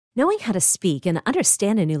Knowing how to speak and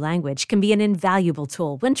understand a new language can be an invaluable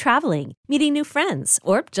tool when traveling, meeting new friends,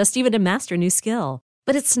 or just even to master a new skill.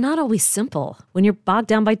 But it's not always simple when you're bogged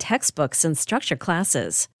down by textbooks and structured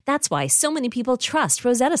classes. That's why so many people trust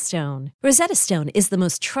Rosetta Stone. Rosetta Stone is the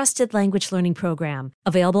most trusted language learning program,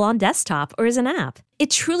 available on desktop or as an app. It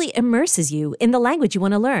truly immerses you in the language you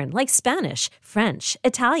want to learn, like Spanish, French,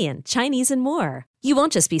 Italian, Chinese, and more. You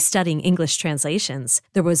won't just be studying English translations.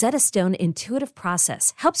 The Rosetta Stone intuitive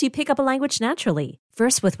process helps you pick up a language naturally,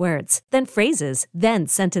 first with words, then phrases, then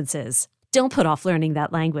sentences. Don't put off learning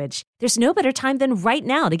that language. There's no better time than right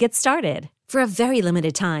now to get started. For a very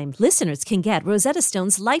limited time, listeners can get Rosetta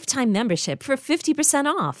Stone's lifetime membership for 50%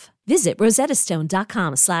 off. Visit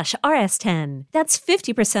rosettastone.com/rs10. That's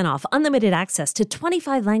 50% off unlimited access to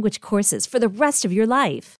 25 language courses for the rest of your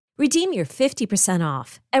life. Redeem your 50%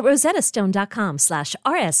 off at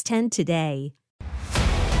rosettastone.com/rs10 today.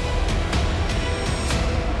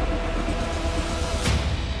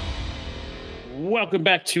 Welcome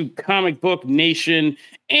back to Comic Book Nation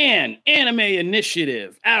and Anime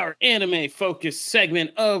Initiative, our anime-focused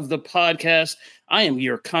segment of the podcast. I am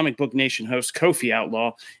your Comic Book Nation host, Kofi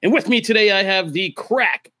Outlaw, and with me today I have the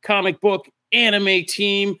crack comic book anime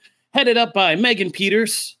team, headed up by Megan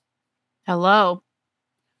Peters. Hello.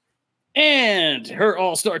 And her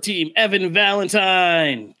all-star team, Evan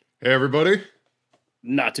Valentine. Hey, everybody.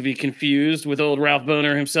 Not to be confused with old Ralph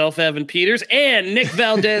Boner himself, Evan Peters. And Nick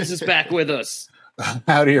Valdez is back with us.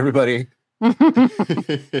 Howdy, everybody.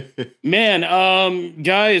 Man,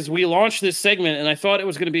 guys, we launched this segment, and I thought it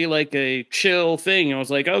was going to be like a chill thing. I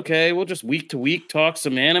was like, okay, we'll just week to week talk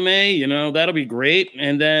some anime. That'll be great.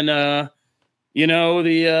 And then, the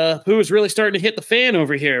poo is really starting to hit the fan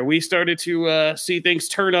over here. We started to see things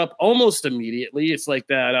turn up almost immediately. It's like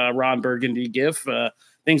that Ron Burgundy gif.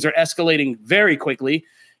 Things are escalating very quickly.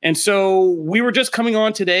 And so we were just coming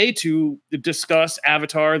on today to discuss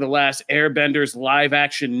Avatar: The Last Airbender's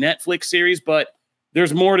live-action Netflix series, but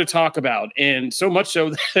there's more to talk about. And so much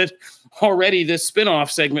so that already this spin-off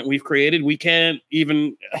segment we've created, we can't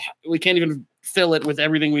even fill it with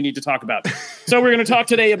everything we need to talk about. So we're going to talk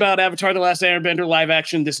today about Avatar: The Last Airbender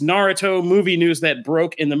live-action, this Naruto movie news that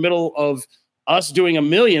broke in the middle of us doing a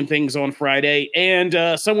million things on Friday.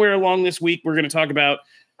 And somewhere along this week, we're going to talk about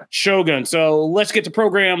Shogun. So let's get to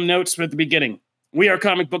program notes at the beginning. We are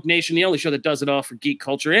Comic Book Nation, the only show that does it all for geek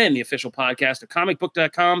culture and the official podcast of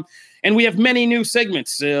comicbook.com. And we have many new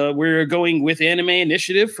segments. We're going with Anime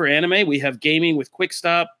Initiative for anime. We have gaming with Quick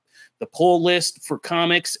Stop, the poll list for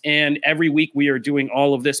comics. And every week we are doing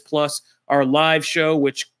all of this plus our live show,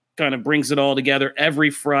 which kind of brings it all together every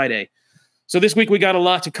Friday. So this week we got a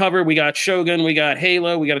lot to cover. We got Shogun, we got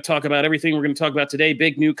Halo. We got to talk about everything we're going to talk about today.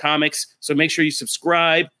 Big new comics. So make sure you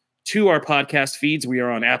subscribe to our podcast feeds. We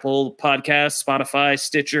are on Apple Podcasts, Spotify,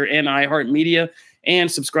 Stitcher, and iHeartMedia.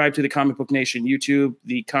 And subscribe to the Comic Book Nation YouTube,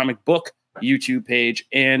 the Comic Book YouTube page,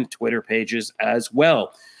 and Twitter pages as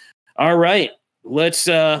well. All right, let's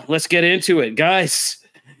get into it, guys.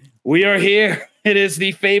 We are here. It is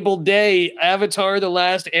the fabled day. Avatar: The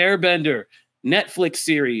Last Airbender Netflix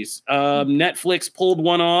series. Netflix pulled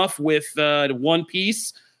one off with One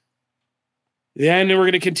Piece. And then we're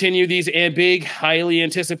going to continue these big, highly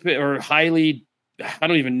anticipated, or highly, I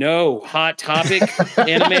don't even know, hot topic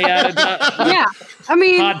anime. Yeah, I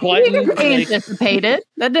mean, hot button, anticipated.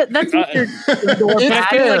 That's what you're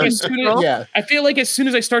I feel like as soon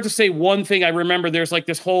as I start to say one thing, I remember there's like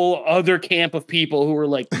this whole other camp of people who are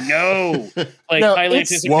like, no, like highly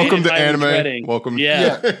anticipated. Welcome to anime. Dreading. Welcome to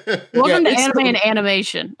anime and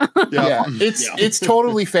animation. It's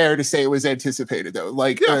totally fair to say it was anticipated, though.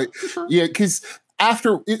 Because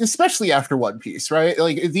especially after One Piece, right?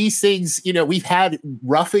 Like these things, we've had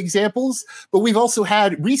rough examples, but we've also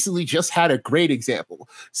recently just had a great example.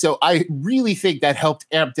 So I really think that helped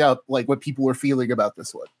amped up like what people were feeling about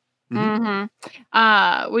this one. We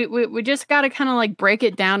just got to kind of like break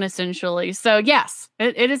it down essentially. So yes,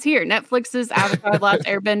 it is here. Netflix's Avatar: The Last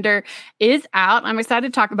Airbender is out. I'm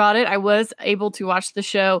excited to talk about it. I was able to watch the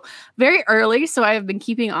show very early, so I have been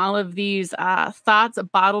keeping all of these thoughts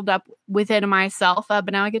bottled up within myself.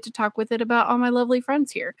 But now I get to talk with it about all my lovely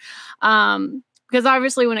friends here. Because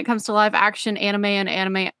obviously when it comes to live action anime and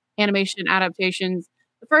animation adaptations,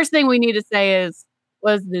 the first thing we need to say is,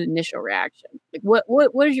 was the initial reaction? Like,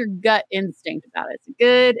 what is your gut instinct about it? Is it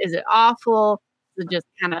good? Is it awful? Is it just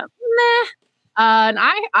kind of meh? And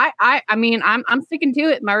I mean, I'm sticking to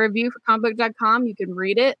it. My review for comicbook.com, you can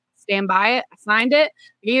read it, stand by it. I signed it.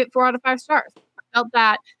 I gave it 4 out of 5 stars. I felt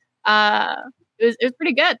that it was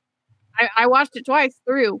pretty good. I watched it twice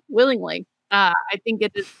through willingly. I think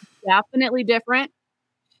it is definitely different.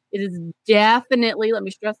 It is definitely, let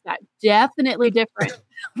me stress that, definitely different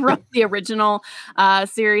from the original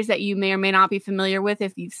series that you may or may not be familiar with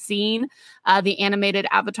if you've seen the animated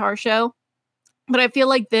Avatar show. But I feel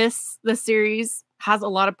like the series has a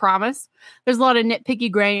lot of promise. There's a lot of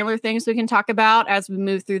nitpicky, granular things we can talk about as we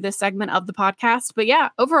move through this segment of the podcast. But yeah,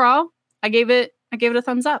 overall, I gave it a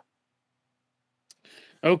thumbs up.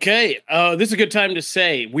 Okay, this is a good time to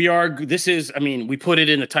say we put it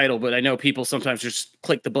in the title, but I know people sometimes just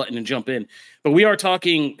click the button and jump in. But we are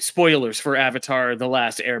talking spoilers for Avatar: The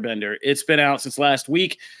Last Airbender. It's been out since last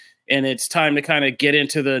week, and it's time to kind of get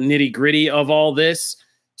into the nitty gritty of all this.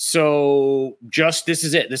 So this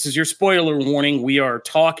is it. This is your spoiler warning. We are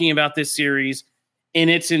talking about this series in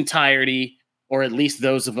its entirety, or at least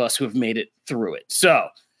those of us who have made it through it. So,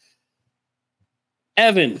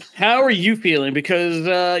 Evan, how are you feeling?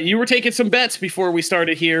 Because you were taking some bets before we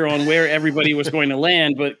started here on where everybody was going to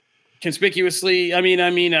land, but conspicuously,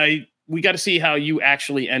 we got to see how you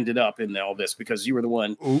actually ended up in all this, because you were the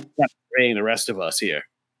one betraying the rest of us here.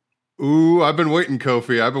 Ooh, I've been waiting,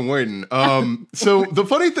 Kofi. I've been waiting. So the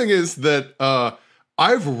funny thing is that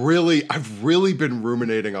I've really been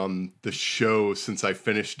ruminating on the show since I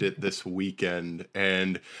finished it this weekend,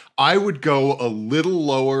 and I would go a little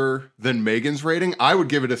lower than Megan's rating. I would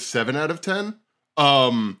give it a 7 out of 10.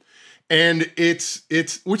 And it's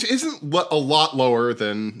which isn't a lot lower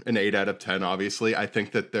than an 8 out of 10. Obviously, I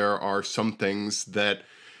think that there are some things that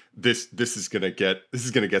this is gonna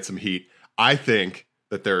get some heat. I think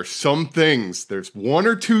that there are some things, there's one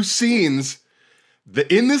or two scenes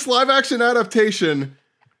that in this live action adaptation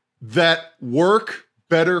that work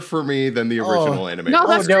better for me than the original animated. No,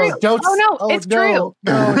 that's true. It's true.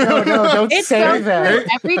 No, don't it's say that.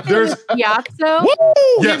 Everything is Piazza.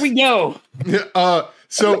 Here we go.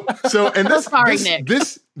 So and Nick.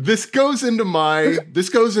 This goes into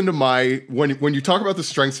my when you talk about the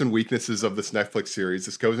strengths and weaknesses of this Netflix series,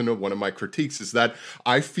 this goes into one of my critiques, is that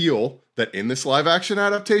I feel that in this live action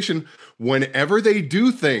adaptation, whenever they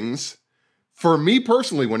do things, for me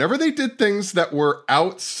personally, whenever they did things that were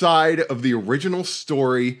outside of the original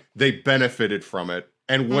story, they benefited from it.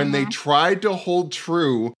 And when they tried to hold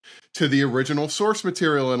true to the original source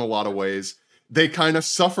material in a lot of ways, they kind of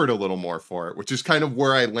suffered a little more for it, which is kind of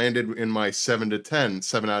where I landed in my 7 out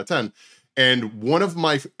of 10. And one of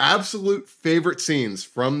my absolute favorite scenes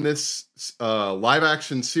from this live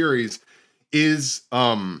action series is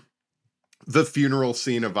the funeral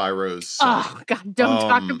scene of Iroh's son. Oh God, don't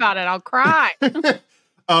talk about it. I'll cry.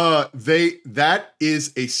 That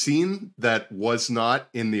is a scene that was not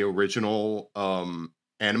in the original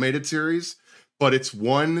animated series, but it's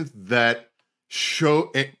one that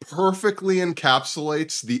it perfectly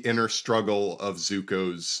encapsulates the inner struggle of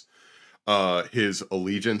Zuko's his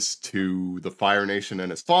allegiance to the Fire Nation and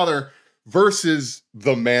his father versus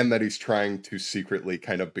the man that he's trying to secretly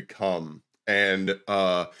kind of become. And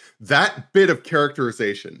that bit of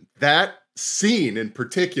characterization, that scene in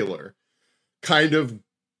particular, kind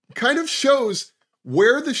of shows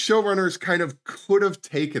where the showrunners kind of could have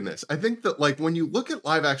taken this. I think that, like, when you look at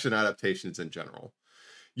live action adaptations in general,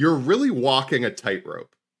 you're really walking a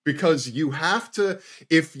tightrope, because you have to,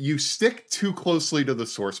 if you stick too closely to the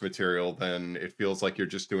source material, then it feels like you're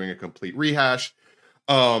just doing a complete rehash.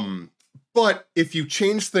 But if you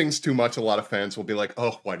change things too much, a lot of fans will be like,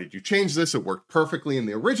 oh, why did you change this? It worked perfectly in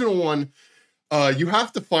the original one. You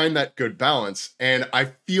have to find that good balance. And I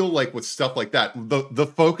feel like with stuff like that, the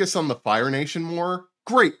focus on the Fire Nation more,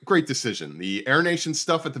 great decision. The Air Nation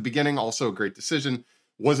stuff at the beginning, also a great decision.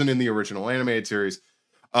 Wasn't in the original animated series.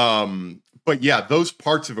 But yeah, those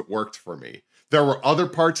parts of it worked for me. There were other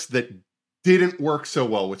parts that didn't work so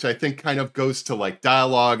well, which I think kind of goes to like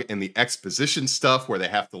dialogue and the exposition stuff where they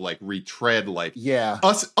have to like retread, like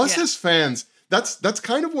us as fans. That's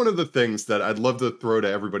kind of one of the things that I'd love to throw to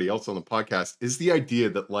everybody else on the podcast, is the idea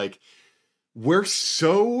that, like, we're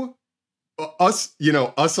so us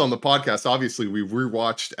on the podcast, obviously we've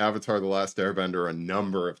rewatched Avatar: The Last Airbender a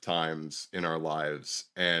number of times in our lives.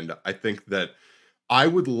 And I think that I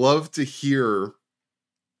would love to hear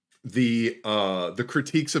the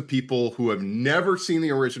critiques of people who have never seen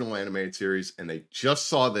the original animated series and they just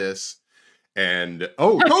saw this. And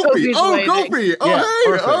Kofi, Kofi,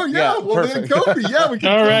 well then Kofi, we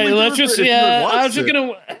can. All right, let's just I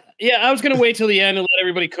was gonna wait till the end and let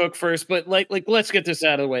everybody cook first, but like let's get this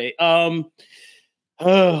out of the way. All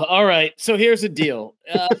right, so here's the deal.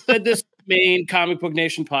 Said this main Comic Book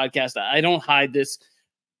Nation podcast. I don't hide this.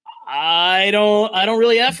 I don't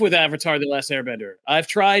really F with Avatar: The Last Airbender. I've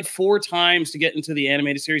tried 4 times to get into the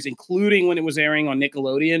animated series, including when it was airing on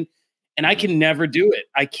Nickelodeon, and I can never do it.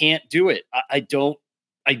 I can't do it. I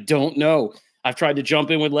don't know. I've tried to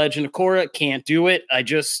jump in with Legend of Korra, can't do it.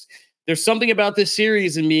 There's something about this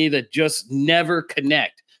series in me that just never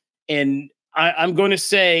connect. And I'm going to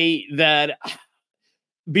say that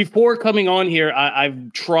before coming on here,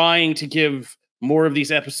 I'm trying to give more of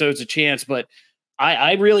these episodes a chance, but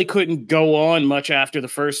I really couldn't go on much after the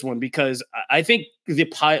first one because I think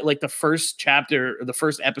the first chapter or the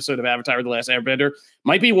first episode of Avatar: The Last Airbender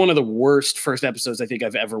might be one of the worst first episodes I think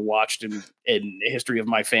I've ever watched in the history of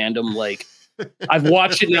my fandom. Like, I've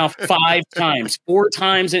watched it now 5 times, 4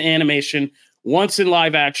 times in animation, once in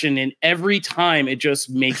live action, and every time it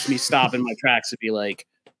just makes me stop in my tracks and be like,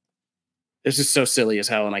 this is so silly as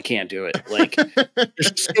hell and I can't do it. Like,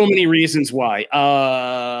 there's so many reasons why.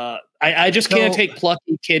 I just can't take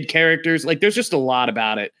plucky kid characters. Like, there's just a lot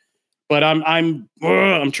about it. But I'm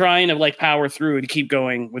trying to like power through and keep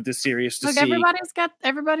going with this series to Look, see.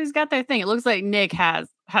 everybody's got their thing. It looks like Nick has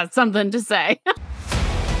something to say.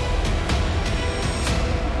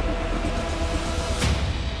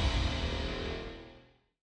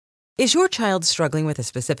 Is your child struggling with a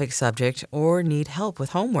specific subject or need help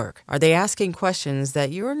with homework? Are they asking questions that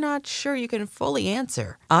you're not sure you can fully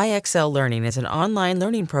answer? IXL Learning is an online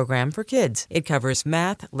learning program for kids. It covers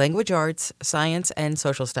math, language arts, science, and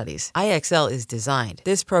social studies. IXL is designed.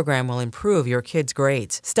 This program will improve your kids'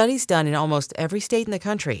 grades. Studies done in almost every state in the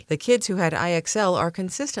country. The kids who had IXL are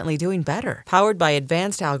consistently doing better. Powered by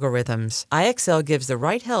advanced algorithms, IXL gives the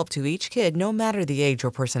right help to each kid no matter the age or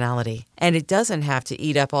personality. And it doesn't have to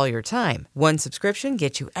eat up all your time. One subscription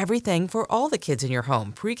gets you everything for all the kids in your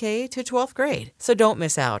home, pre-K to 12th grade. So don't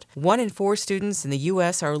miss out. 1 in 4 students in the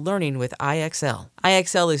U.S. are learning with IXL.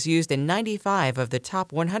 IXL is used in 95 of the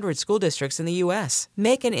top 100 school districts in the U.S.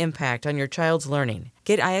 Make an impact on your child's learning.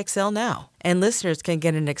 Get IXL now. And listeners can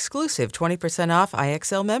get an exclusive 20% off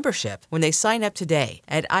IXL membership when they sign up today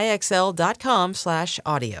at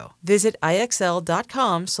IXL.com/audio. Visit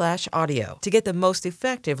IXL.com/audio to get the most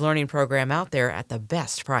effective learning program out there at the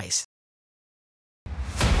best price.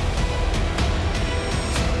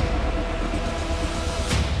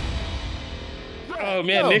 Oh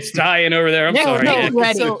man, Nick's dying over there. I'm sorry. Nick,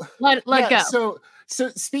 ready. Let go. So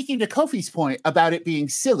speaking to Kofi's point about it being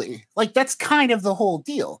silly, like that's kind of the whole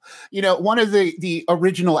deal. You know, one of the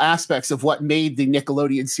original aspects of what made the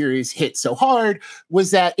Nickelodeon series hit so hard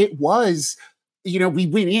was that it was, you know, we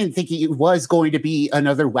went in thinking it was going to be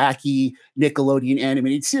another wacky Nickelodeon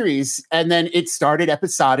animated series. And then it started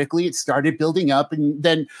episodically, it started building up, and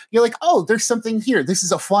then you're like, oh, there's something here. This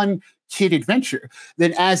is a fun kid adventure.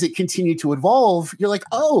 Then as it continued to evolve, you're like,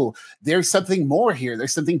 oh, there's something more here.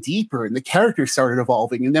 There's something deeper. And the characters started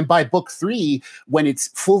evolving. And then by book 3, when it's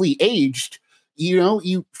fully aged, you know,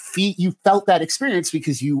 you felt that experience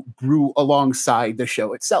because you grew alongside the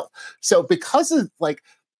show itself. So because of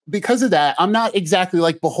that, I'm not exactly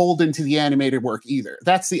like beholden to the animated work either.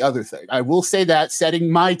 That's the other thing. I will say that,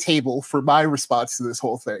 setting my table for my response to this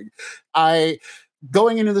whole thing.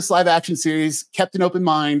 Going into this live action series, kept an open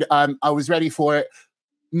mind. I was ready for it.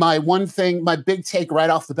 My big take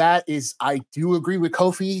right off the bat is I do agree with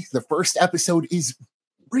Kofi. The first episode is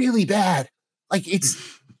really bad. Like, it's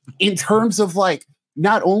in terms of like,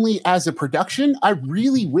 not only as a production, I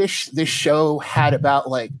really wish this show had about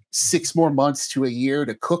like 6 more months to a year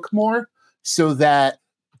to cook more, so that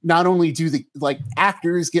not only do the like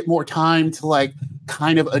actors get more time to like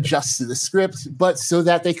kind of adjust to the script, but so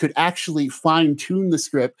that they could actually fine tune the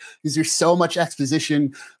script, because there's so much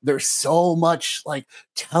exposition. There's so much like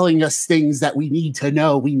telling us things that we need to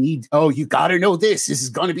know. You got to know this. This is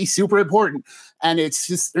going to be super important. And it's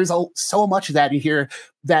just, there's so much of that in here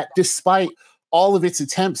that despite all of its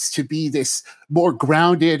attempts to be this more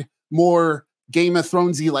grounded, more Game of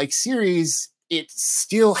Thronesy like series, it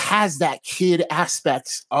still has that kid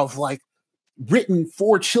aspect of like written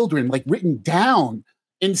for children, like written down,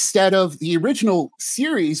 instead of the original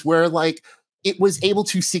series where like it was able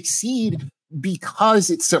to succeed because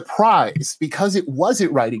it surprised, because it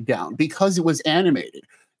wasn't writing down, because it was animated.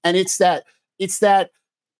 And it's that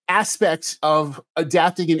aspect of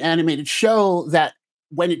adapting an animated show that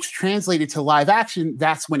when it's translated to live action,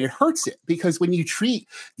 that's when it hurts it. Because when you treat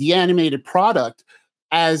the animated product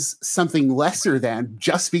as something lesser than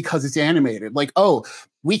just because it's animated, like, oh,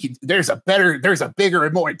 there's a bigger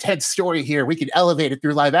and more intense story here, we could elevate it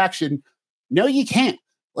through live action. No, you can't.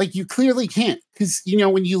 Like, you clearly can't. Because, you know,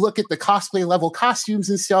 when you look at the cosplay level costumes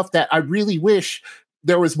and stuff, that I really wish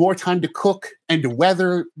there was more time to cook and to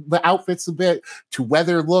weather the outfits a bit, to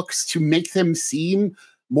weather looks, to make them seem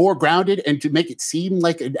more grounded and to make it seem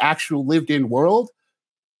like an actual lived-in world.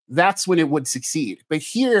 That's when it would succeed. But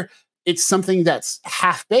here, it's something that's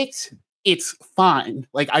half-baked. It's fine.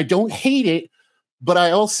 Like, I don't hate it, but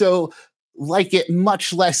I also like it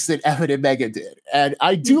much less than Evan and Megan did. And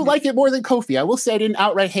I do like it more than Kofi. I will say I didn't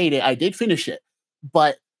outright hate it. I did finish it.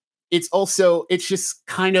 But it's just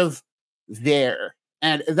kind of there.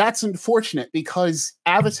 And that's unfortunate because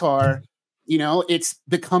Avatar, it's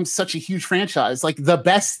become such a huge franchise. Like the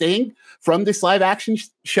best thing from this live action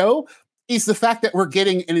show is the fact that we're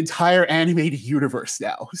getting an entire animated universe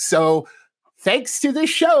now. So thanks to this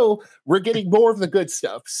show, we're getting more of the good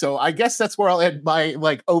stuff. So I guess that's where I'll end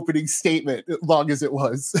my opening statement, long as it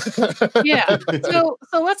was. Yeah. So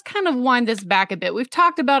let's kind of wind this back a bit. We've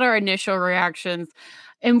talked about our initial reactions,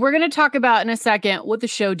 and we're going to talk about in a second what the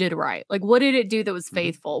show did right. Like, what did it do that was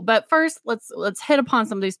faithful? But first, let's hit upon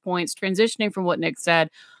some of these points, transitioning from what Nick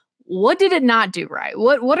said. What did it not do right?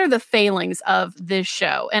 What are the failings of this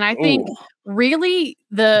show? And I think really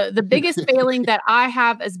the biggest failing that I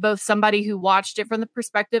have as both somebody who watched it from the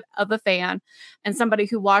perspective of a fan and somebody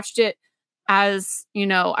who watched it as,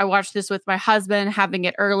 I watched this with my husband, having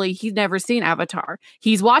it early. He's never seen Avatar.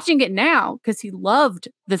 He's watching it now because he loved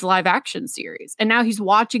this live action series. And now he's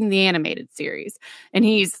watching the animated series. And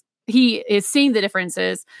he is seeing the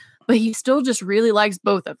differences, but he still just really likes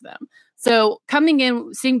both of them. So coming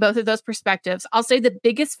in, seeing both of those perspectives, I'll say the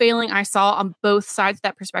biggest failing I saw on both sides of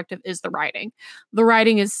that perspective is the writing. The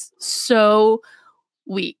writing is so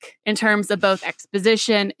weak in terms of both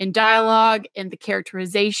exposition and dialogue and the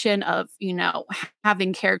characterization of,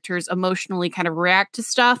 having characters emotionally kind of react to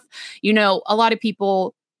stuff. A lot of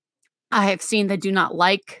people I have seen that do not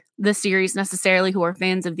like the series necessarily, who are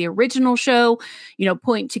fans of the original show,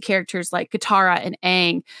 point to characters like Katara and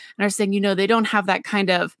Aang and are saying, they don't have that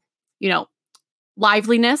kind of,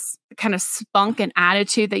 liveliness, the kind of spunk and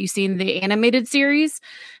attitude that you see in the animated series.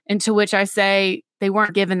 And to which I say they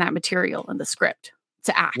weren't given that material in the script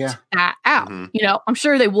to act that out. I'm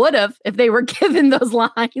sure they would have if they were given those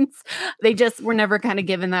lines. They just were never kind of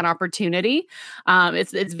given that opportunity.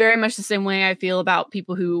 It's very much the same way I feel about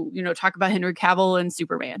people who, talk about Henry Cavill and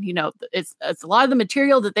Superman. It's a lot of the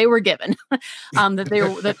material that they were given,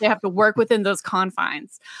 that they have to work within those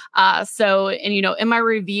confines. In my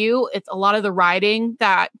review, it's a lot of the writing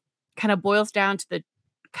that kind of boils down to the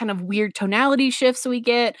kind of weird tonality shifts we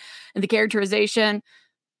get and the characterization.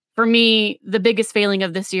 For me, the biggest failing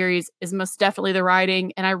of the series is most definitely the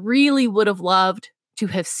writing. And I really would have loved to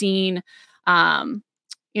have seen, a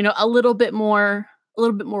little bit more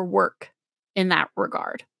work in that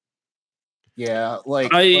regard. Yeah. No,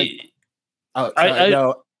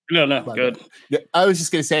 good. I was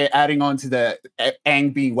just going to say, adding on to the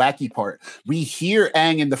Aang being wacky part, we hear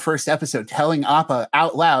Aang in the first episode telling Appa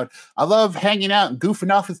out loud, "I love hanging out and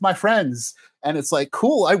goofing off with my friends." And it's like,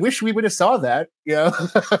 cool. I wish we would have saw that. Yeah.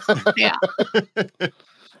 Yeah.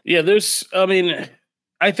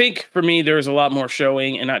 I think for me, there's a lot more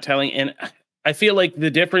showing and not telling. And I feel like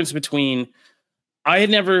the difference between, I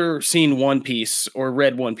had never seen One Piece or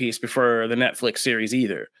read One Piece before the Netflix series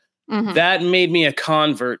either. Mm-hmm. That made me a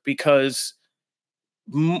convert because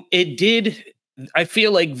it did. I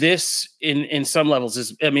feel like this in some levels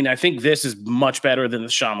is, I think this is much better than the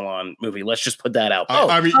Shyamalan movie. Let's just put that out there.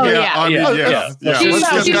 Let's get that out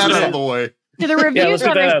of the way. To the reviews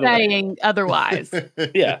that are saying otherwise.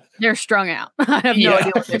 Yeah. They're strung out. I have no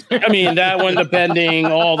idea what they're saying. That one, the bending,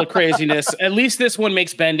 all the craziness. At least this one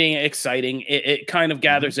makes bending exciting. It kind of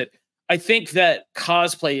gathers it. I think that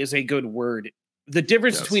cosplay is a good word. The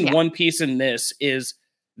difference between One Piece and this is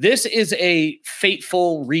a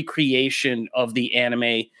fateful recreation of the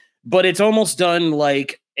anime, but it's almost done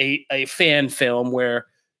like a fan film where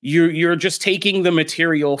you're just taking the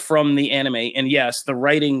material from the anime. And yes, the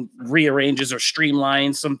writing rearranges or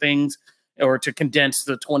streamlines some things, or to condense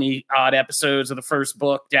the 20 odd episodes of the first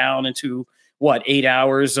book down into 8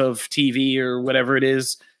 hours of TV or whatever it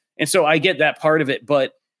is. And so I get that part of it,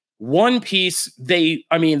 but One Piece, the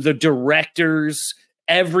directors,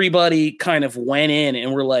 everybody kind of went in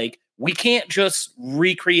and were like, we can't just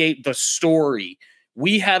recreate the story.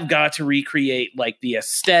 We have got to recreate like the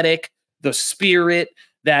aesthetic, the spirit,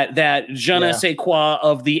 that je ne sais quoi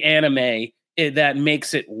of the anime that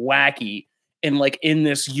makes it wacky and like in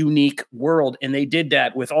this unique world. And they did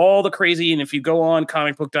that with all the crazy. And if you go on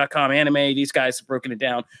comicbook.com anime, these guys have broken it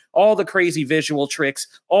down, all the crazy visual tricks,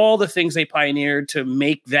 all the things they pioneered to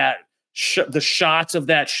make that the shots of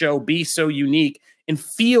that show be so unique and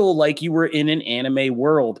feel like you were in an anime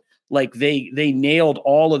world. Like they nailed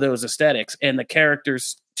all of those aesthetics and the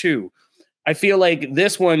characters too. I feel like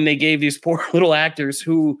this one, they gave these poor little actors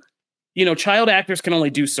who, child actors can only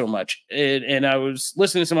do so much. And I was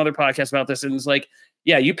listening to some other podcasts about this, and it's like,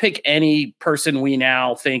 yeah, you pick any person we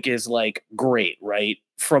now think is like great, right?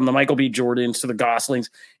 from the Michael B. Jordans to the Goslings,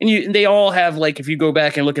 and they all have, like, if you go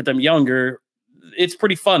back and look at them younger, it's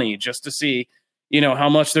pretty funny just to see, how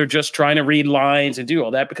much they're just trying to read lines and do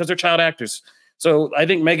all that because they're child actors. So I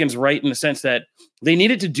think Megan's right in the sense that they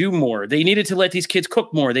needed to do more. They needed to let these kids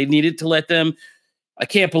cook more. They needed to let them, I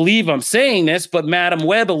can't believe I'm saying this, but Madam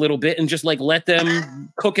Web a little bit and just like let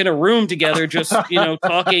them cook in a room together, just,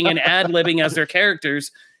 talking and ad-libbing as their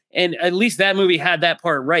characters. And at least that movie had that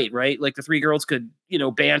part right? Like the three girls could,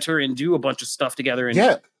 banter and do a bunch of stuff together and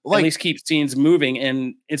at least keep scenes moving.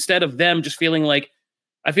 And instead of them just feeling like,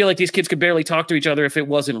 I feel like these kids could barely talk to each other if it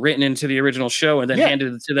wasn't written into the original show and then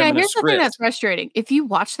handed it to them in a here's script. The thing that's frustrating. If you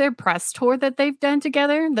watch their press tour that they've done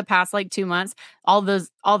together the past 2 months, all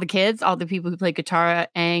the kids, all the people who play Katara,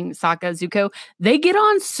 Aang, Sokka, Zuko, they get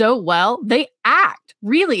on so well. They act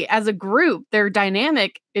really as a group. Their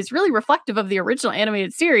dynamic is really reflective of the original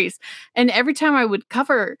animated series. And every time I would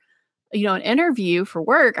cover, an interview for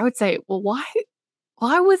work, I would say, well,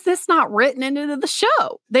 why was this not written into the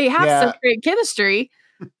show? They have such great chemistry.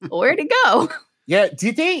 Where'd it go? Yeah,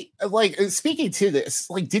 did they, speaking to this,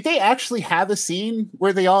 did they actually have a scene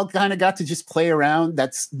where they all kind of got to just play around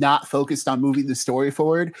that's not focused on moving the story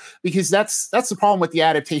forward? Because that's the problem with the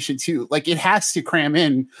adaptation too. It has to cram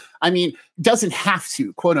in, doesn't have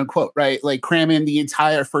to, quote unquote, right? Cram in the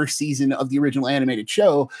entire first season of the original animated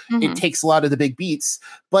show. Mm-hmm. It takes a lot of the big beats,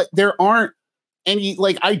 but there aren't any,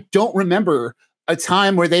 I don't remember a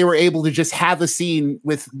time where they were able to just have a scene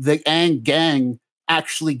with the Aang gang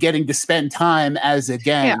actually getting to spend time as a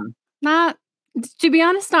gang. To be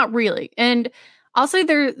honest, not really. And I'll say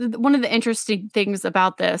one of the interesting things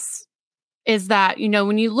about this is that,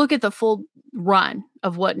 when you look at the full run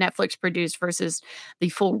of what Netflix produced versus the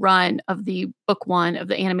full run of the book one of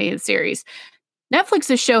the animated series,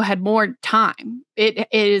 Netflix's show had more time. It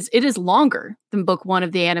is longer than book one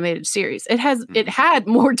of the animated series. It had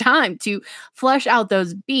more time to flesh out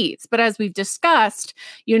those beats. But as we've discussed,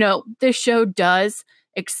 this show does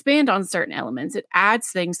expand on certain elements. It adds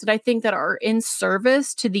things that I think that are in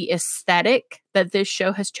service to the aesthetic that this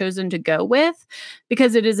show has chosen to go with,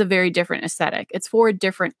 because it is a very different aesthetic. It's for a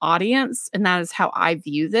different audience, and that is how I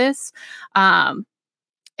view this.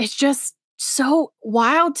 It's just so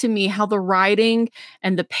wild to me how the writing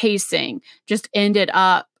and the pacing just ended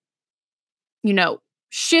up,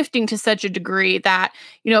 shifting to such a degree that,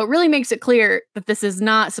 it really makes it clear that this is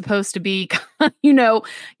not supposed to be,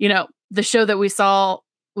 the show that we saw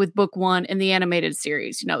with book one in the animated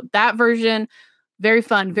series. That version, very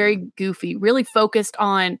fun, very goofy, really focused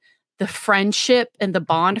on the friendship and the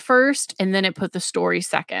bond first, and then it put the story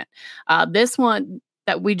second. This one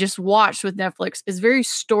that we just watched with Netflix is very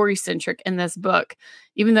story centric in this book,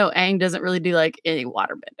 even though Aang doesn't really do any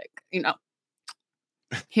water bending,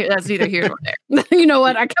 Here, that's neither here nor there. You know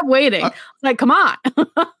what? I kept waiting. Come on.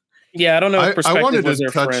 Yeah, I don't know if perspective was their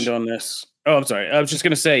friend on this. Oh, I'm sorry. I was just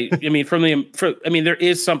going to say, there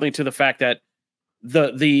is something to the fact that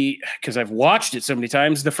because I've watched it so many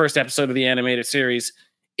times, the first episode of the animated series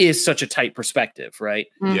is such a tight perspective, right?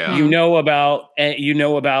 Mm-hmm. Yeah. You know about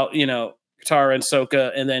Katara and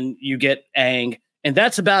Sokka, and then you get Aang, and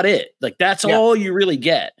that's about it. That's all you really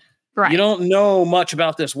get. Right. You don't know much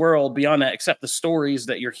about this world beyond that, except the stories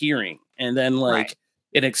that you're hearing. And then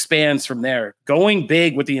it expands from there, going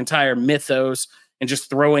big with the entire mythos and just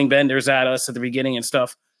throwing benders at us at the beginning and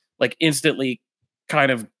stuff, instantly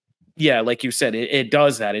kind of, like you said, it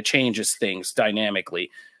does that. It changes things dynamically.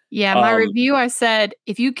 Yeah. My review, I said,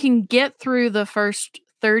 if you can get through the first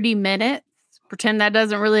 30 minutes, pretend that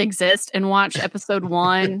doesn't really exist, and watch episode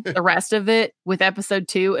 1, the rest of it with episode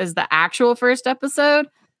 2 as the actual first episode,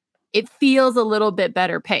 it feels a little bit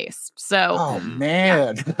better paced. So, oh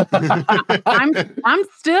man, I'm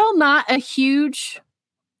still not a huge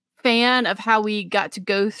fan of how we got to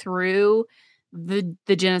go through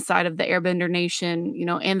the genocide of the Airbender Nation,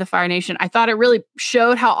 and the Fire Nation. I thought it really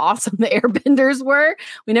showed how awesome the Airbenders were.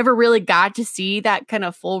 We never really got to see that kind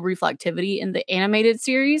of full reflectivity in the animated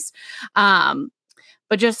series. But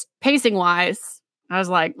just pacing wise, I was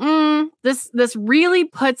like, this really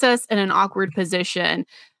puts us in an awkward position.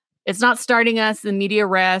 It's not starting us in media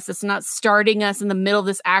res. It's not starting us in the middle of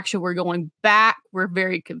this action. We're going back. We're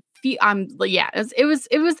very confused. It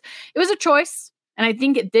was a choice. And I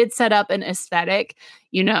think it did set up an aesthetic.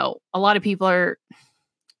 A lot of people are,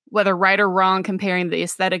 whether right or wrong, comparing the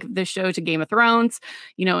aesthetic of this show to Game of Thrones,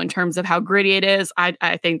 in terms of how gritty it is.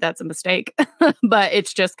 I think that's a mistake, but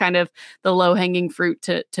it's just kind of the low hanging fruit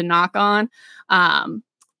to knock on.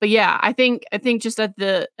 But yeah, I think just at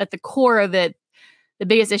the core of it, the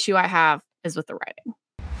biggest issue I have is with the writing.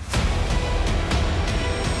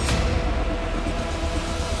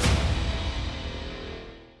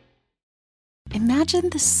 Imagine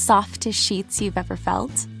the softest sheets you've ever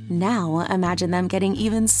felt. Now imagine them getting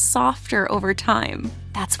even softer over time.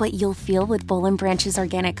 That's what you'll feel with Boll & Branch's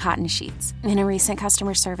organic cotton sheets. In a recent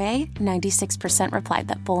customer survey, 96% replied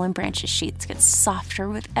that Boll & Branch's sheets get softer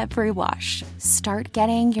with every wash. Start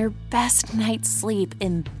getting your best night's sleep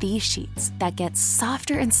in these sheets that get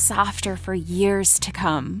softer and softer for years to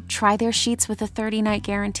come. Try their sheets with a 30-night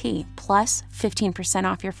guarantee, plus 15%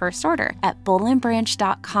 off your first order at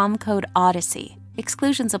bollandbranch.com code Odyssey.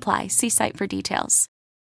 Exclusions apply. See site for details.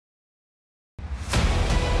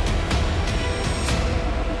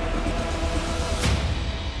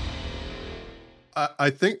 I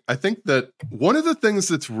think that one of the things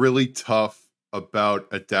that's really tough about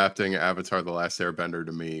adapting Avatar: The Last Airbender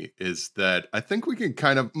to me is that I think we can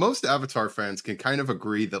most Avatar fans can kind of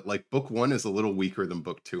agree that like book 1 is a little weaker than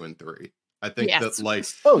book 2 and 3. I think that like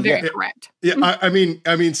very correct. Yeah, I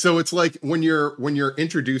mean, so it's like when you're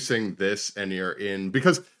introducing this and you're in,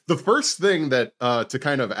 because the first thing that to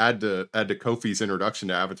kind of add to Kofi's introduction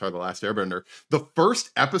to Avatar: The Last Airbender, the first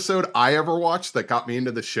episode I ever watched that got me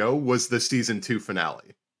into the show was the season 2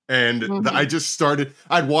 finale. And I'd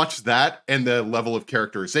watched that, and the level of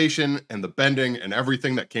characterization and the bending and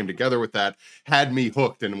everything that came together with that had me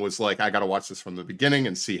hooked, and was like, I got to watch this from the beginning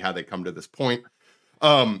and see how they come to this point.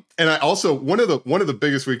 And I also, one of the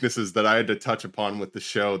biggest weaknesses that I had to touch upon with the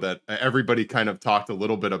show that everybody kind of talked a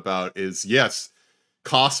little bit about is, yes,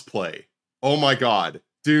 cosplay. Oh my God,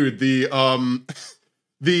 dude. There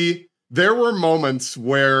were moments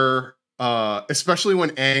where, especially when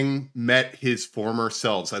Aang met his former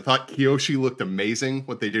selves, I thought Kyoshi looked amazing.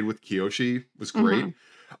 What they did with Kyoshi was great.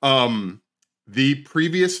 Mm-hmm. The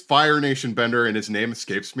previous Fire Nation bender, and his name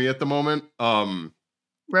escapes me at the moment, Roku?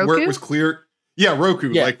 where it was clear. Yeah,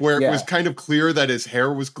 Roku, it was kind of clear that his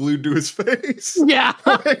hair was glued to his face. Yeah.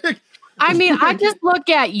 I mean, I just look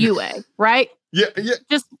at Yue, right? Yeah.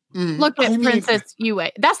 Just look at Princess Yue.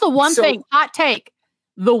 That's the one thing, hot take.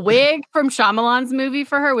 The wig from Shyamalan's movie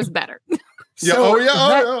for her was better. Yeah.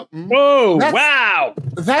 Whoa! Wow.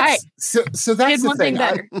 That's the thing.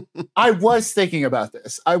 I was thinking about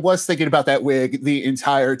this. I was thinking about that wig the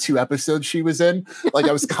entire 2 episodes she was in. Like,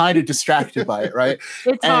 I was kind of distracted by it. Right?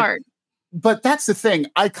 It's hard. But that's the thing.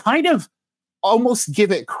 I kind of almost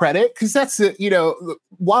give it credit, because that's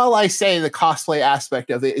while I say the cosplay aspect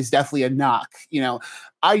of it is definitely a knock,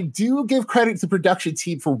 I do give credit to the production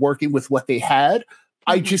team for working with what they had.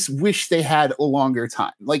 I just wish they had a longer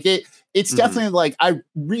time. Like it's definitely like, I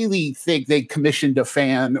really think they commissioned a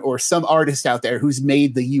fan or some artist out there who's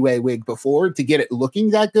made the UA wig before to get it looking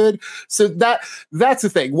that good. So that's the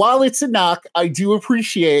thing. While it's a knock, I do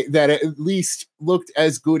appreciate that it at least looked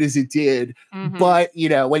as good as it did. Mm-hmm. But,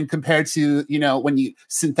 when compared to, when you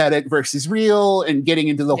synthetic versus real and getting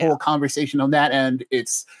into the whole conversation on that end,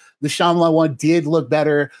 it's the Shyamalan one did look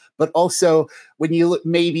better. But also, when you look,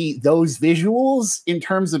 maybe those visuals in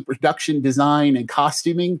terms of production design and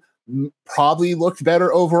costuming probably looked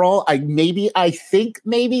better overall. I think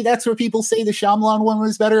maybe that's where people say the Shyamalan one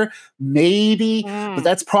was better. Maybe, but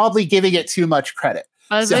that's probably giving it too much credit.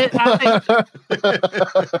 Well,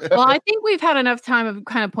 I think we've had enough time of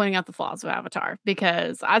kind of pointing out the flaws of Avatar,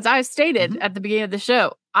 because as I stated at the beginning of the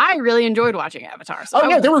show, I really enjoyed watching Avatar.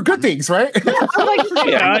 So there were good things, right? It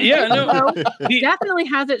definitely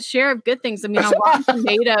has its share of good things. I mean, on Rotten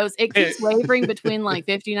Tomatoes, it keeps wavering between like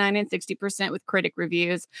 59 and 60% with critic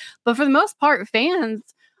reviews. But for the most part, fans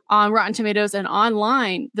on Rotten Tomatoes and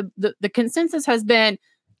online, the consensus has been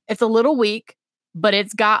it's a little weak, but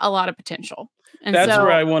it's got a lot of potential. And that's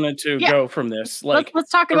where I wanted to go from this. Like, let's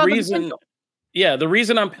talk about the potential. Yeah, the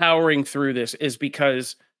reason I'm powering through this is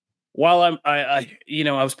because while I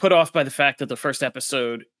was put off by the fact that the first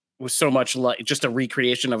episode was so much like just a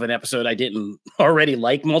recreation of an episode I didn't already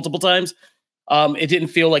like multiple times. It didn't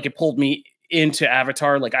feel like it pulled me into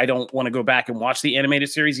Avatar. Like, I don't want to go back and watch the animated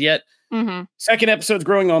series yet. Mm-hmm. Second episode's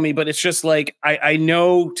growing on me, but it's just like, I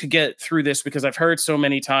know to get through this because I've heard so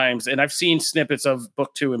many times, and I've seen snippets of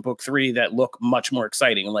book 2 and book 3 that look much more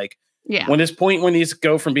exciting. Like, when these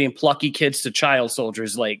go from being plucky kids to child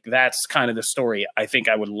soldiers, like, that's kind of the story I think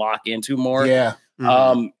I would lock into more. Yeah.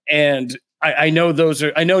 Mm-hmm. And I know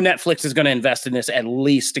Netflix is going to invest in this at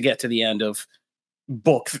least to get to the end of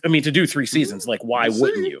to do 3 seasons. Like, why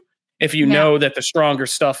wouldn't you? If you know that the stronger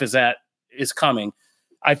stuff is coming.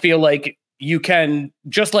 I feel like you can,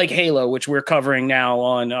 just like Halo, which we're covering now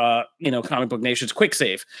on Comic Book Nation's Quick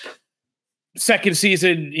Save. Second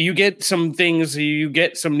season, you get some things, you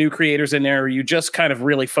get some new creators in there, you just kind of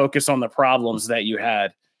really focus on the problems that you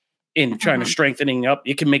had in trying to strengthening up.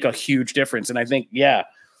 It can make a huge difference. And I think,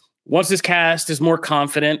 once this cast is more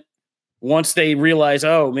confident, once they realize,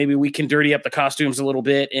 oh, maybe we can dirty up the costumes a little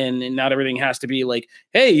bit, and not everything has to be like,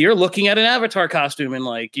 hey, you're looking at an Avatar costume and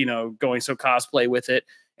like, going so cosplay with it.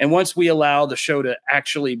 And once we allow the show to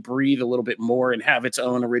actually breathe a little bit more and have its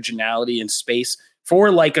own originality and space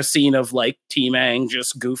for like a scene of like Team Aang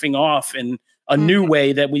just goofing off in a new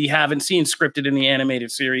way that we haven't seen scripted in the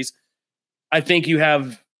animated series, I think you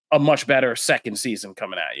have a much better second season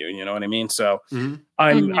coming at you. You know what I mean? So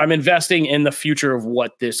I'm investing in the future of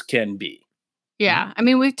what this can be. Yeah. I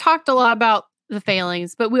mean, we've talked a lot about the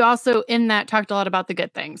failings, but we also in that talked a lot about the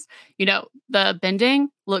good things. The bending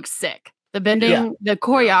looks sick. The bending, the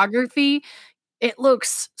choreography, it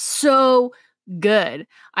looks so good.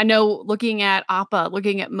 I know looking at Appa,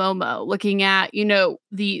 looking at Momo, looking at,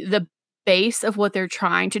 the base of what they're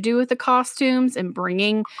trying to do with the costumes and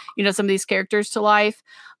bringing, some of these characters to life.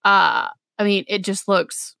 I mean, it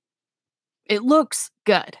looks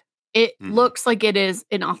good. It looks like it is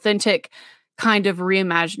an authentic kind of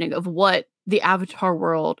reimagining of what the Avatar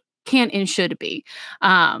world can and should be.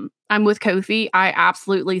 I'm with Kofi. I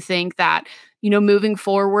absolutely think that, moving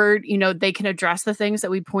forward, they can address the things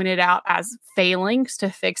that we pointed out as failings to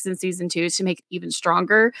fix in season 2 to make it even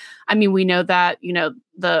stronger. I mean, we know that,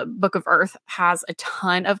 the Book of Earth has a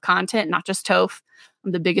ton of content, not just Toph.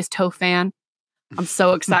 I'm the biggest Toph fan. I'm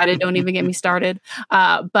so excited. Don't even get me started.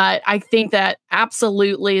 But I think that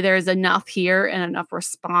absolutely there's enough here and enough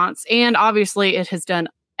response. And obviously it has done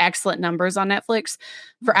excellent numbers on Netflix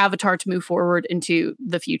for Avatar to move forward into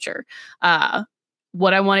the future.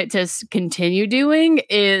 What I want it to continue doing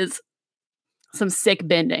is some sick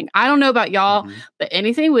bending. I don't know about y'all, but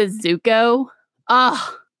anything with Zuko,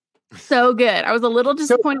 so good. I was a little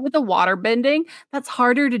disappointed with the water bending. That's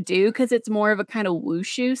harder to do because it's more of a kind of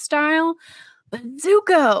wushu style. But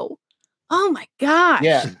Zuko, oh my gosh.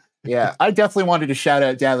 Yeah. I definitely wanted to shout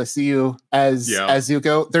out Dalasiu as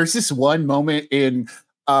Zuko. There's this one moment in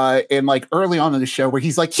like early on in the show where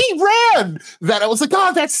he's like, he ran, that I was like,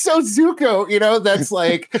 oh, that's so Zuko, that's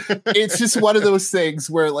like, it's just one of those things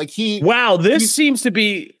where like this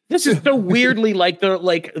is so weirdly like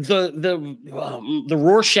the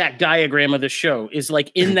Rorschach diagram of the show is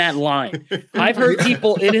like in that line. I've heard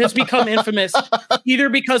people, it has become infamous either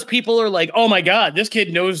because people are like, oh my God, this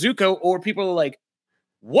kid knows Zuko, or people are like,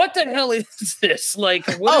 what the hell is this? Like,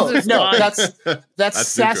 what is this line? That's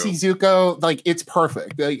sassy Zuko. Like, it's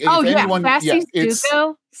perfect. Like, sassy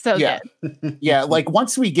Zuko. So good. Yeah, like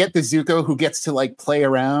once we get the Zuko who gets to like play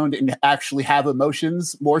around and actually have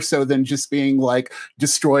emotions more so than just being like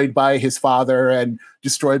destroyed by his father and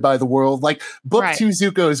destroyed by the world. Like book 2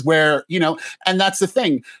 Zuko is where, and that's the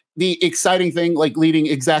thing. The exciting thing, like leading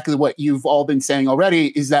exactly what you've all been saying already,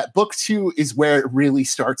 is that book 2 is where it really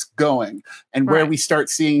starts going and where we start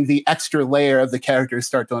seeing the extra layer of the characters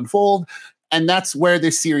start to unfold. And that's where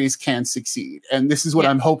this series can succeed. And this is what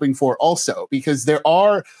I'm hoping for also, because the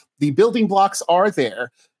building blocks are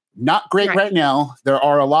there. Not great right now. There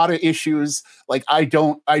are a lot of issues. Like I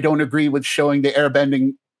don't agree with showing the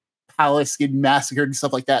airbending palace getting massacred and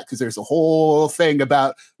stuff like that, because there's a whole thing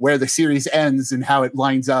about where the series ends and how it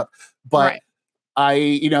lines up. But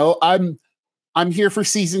I'm here for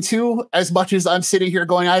season 2 as much as I'm sitting here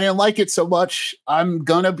going, I didn't like it so much. I'm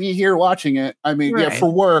gonna be here watching it. I mean,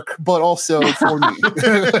 for work, but also for me.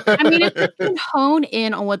 I mean, if they can hone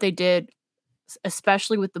in on what they did,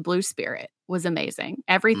 especially with the Blue Spirit, was amazing.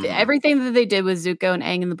 Everything that they did with Zuko and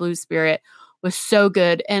Aang and the Blue Spirit was so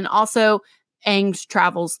good. And also Aang's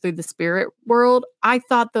travels through the spirit world. I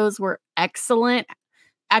thought those were excellent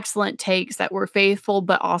takes that were faithful,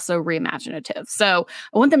 but also reimaginative. So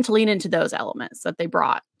I want them to lean into those elements that they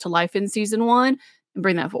brought to life in season 1 and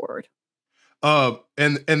bring that forward.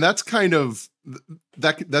 And that's kind of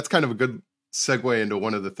a good segue into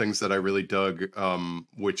one of the things that I really dug,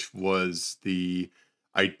 which was the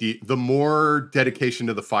idea, the more dedication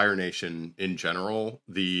to the Fire Nation in general.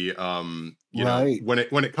 The know,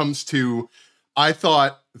 when it comes to, I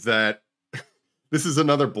thought that this is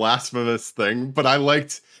another blasphemous thing, but I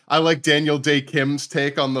liked Daniel Day Kim's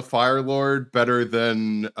take on the Fire Lord better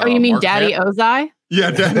than. Oh, you mean Mark Daddy Ozai?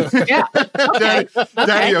 Yeah, Daddy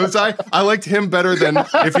Ozai. I liked him better than,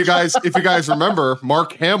 if you guys remember,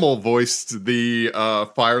 Mark Hamill voiced the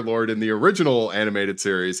Fire Lord in the original animated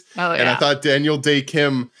series. Oh, yeah. And I thought Daniel Day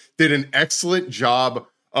Kim did an excellent job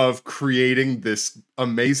of creating this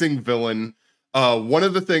amazing villain. One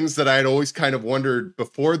of the things that I had always kind of wondered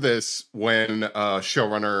before this, when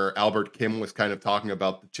showrunner Albert Kim was kind of talking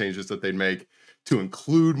about the changes that they'd make to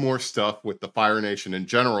include more stuff with the Fire Nation in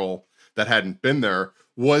general that hadn't been there,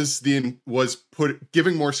 was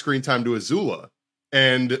giving more screen time to Azula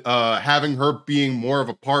and having her being more of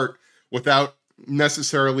a part without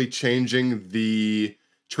necessarily changing the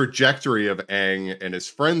trajectory of Aang and his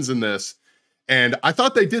friends in this. And I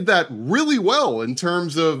thought they did that really well in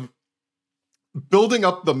terms of building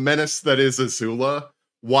up the menace that is Azula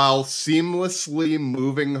while seamlessly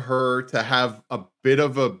moving her to have a bit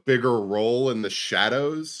of a bigger role in the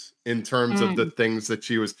shadows in terms of the things that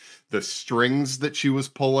the strings that she was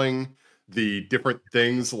pulling, the different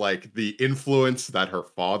things like the influence that her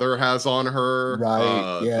father has on her,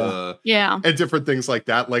 right? And different things like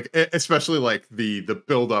that, like especially like the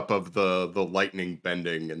buildup of the lightning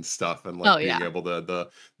bending and stuff, and like being able to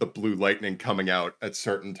the blue lightning coming out at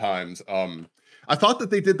certain times. I thought that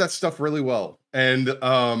they did that stuff really well, and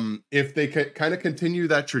if they could kind of continue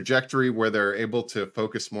that trajectory where they're able to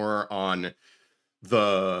focus more on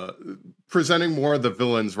presenting more of the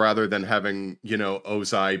villains rather than having,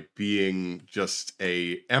 Ozai being just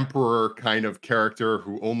a emperor kind of character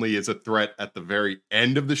who only is a threat at the very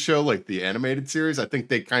end of the show, like the animated series. I think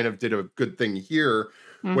they kind of did a good thing here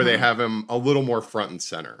where they have him a little more front and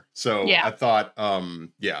center. So I thought,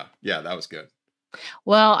 that was good.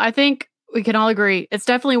 Well, I think we can all agree it's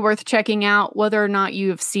definitely worth checking out whether or not you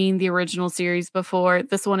have seen the original series before.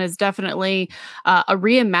 This one is definitely a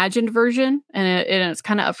reimagined version, and it's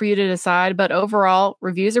kind of up for you to decide. But overall,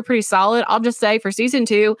 reviews are pretty solid. I'll just say for season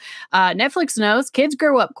 2, Netflix knows kids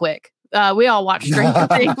grow up quick. We all watch Stranger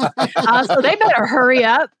Things, so they better hurry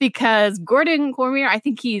up because Gordon Cormier, I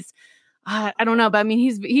think he's I don't know, but I mean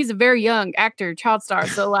he's a very young actor, child star,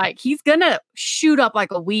 so like he's gonna shoot up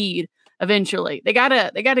like a weed. Eventually, they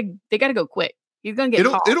gotta go quick. He's gonna get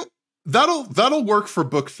caught. That'll work for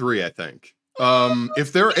book 3, I think.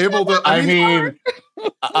 If they're able to,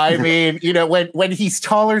 I mean, when he's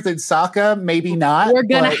taller than Sokka, maybe not. We're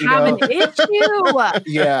gonna have an issue.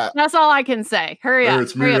 Yeah, that's all I can say. Hurry up,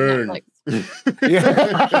 Netflix.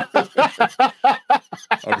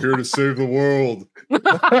 I'm here to save the world.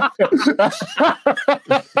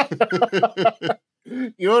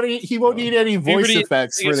 He won't need any voice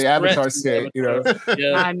effects for the Avatar state, Yeah.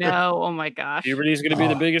 I know. Oh my gosh. Puberty is going to be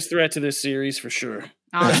the biggest threat to this series for sure.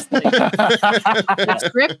 Honestly. It's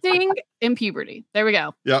scripting and puberty. There we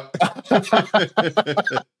go. Yep.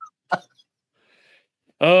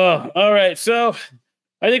 All right. So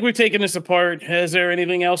I think we've taken this apart. Is there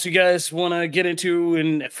anything else you guys want to get into?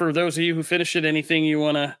 And for those of you who finished it, anything you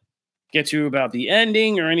want to get to about the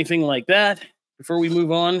ending or anything like that before we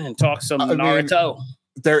move on and talk some Naruto?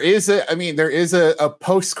 There is a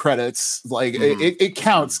post credits, like it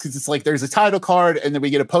counts because it's like there's a title card and then we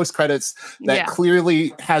get a post credits that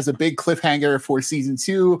clearly has a big cliffhanger for season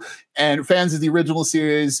 2. And fans of the original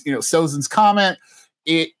series, Sozin's comment,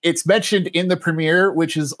 it's mentioned in the premiere,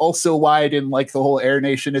 which is also why I didn't like the whole Air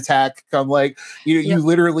Nation attack. I'm like, you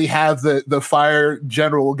literally have the fire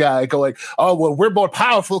general guy going, oh well, we're more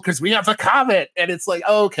powerful because we have the comment, and it's like,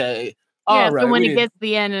 okay. Yeah, so when it gets to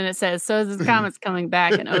the end and it says, so his comment's coming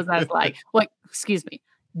back, and Ozai's like, what? Excuse me,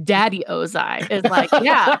 Daddy Ozai is like,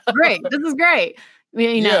 yeah, great, this is great.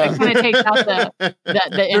 It kind of takes out the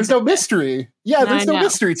there's no mystery. Yeah, there's no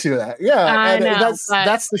mystery to that. Yeah, I know,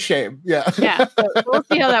 that's the shame. Yeah, yeah. So we'll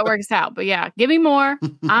see how that works out. But yeah, give me more.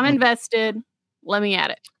 I'm invested. Let me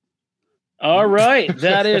at it. All right,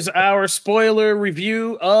 that is our spoiler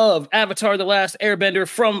review of Avatar: The Last Airbender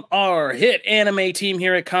from our hit anime team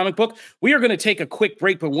here at Comic Book. We are going to take a quick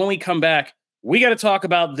break, but when we come back, we got to talk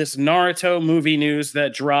about this Naruto movie news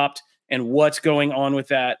that dropped and what's going on with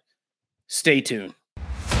that. Stay tuned.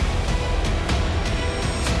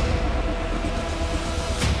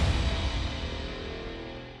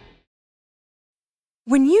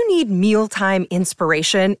 When you need mealtime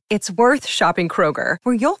inspiration, it's worth shopping Kroger,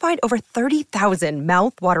 where you'll find over 30,000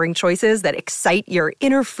 mouth-watering choices that excite your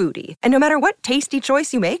inner foodie. And no matter what tasty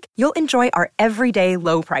choice you make, you'll enjoy our everyday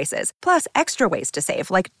low prices, plus extra ways to save,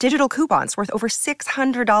 like digital coupons worth over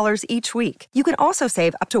 $600 each week. You can also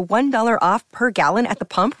save up to $1 off per gallon at the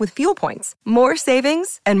pump with fuel points. More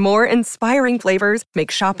savings and more inspiring flavors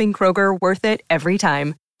make shopping Kroger worth it every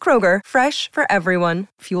time. Kroger, fresh for everyone.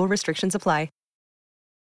 Fuel restrictions apply.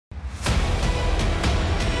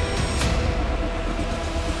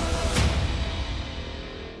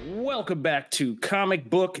 Welcome back to Comic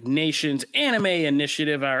Book Nation's Anime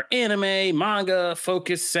Initiative, our anime manga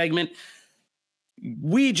focus segment.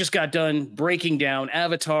 We just got done breaking down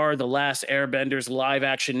Avatar: The Last Airbender's live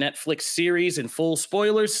action Netflix series in full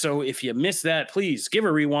spoilers. So if you missed that, please give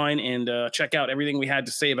a rewind and check out everything we had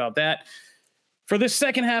to say about that. For this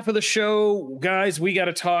second half of the show, guys, we got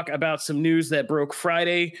to talk about some news that broke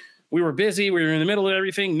Friday. We were busy. We were in the middle of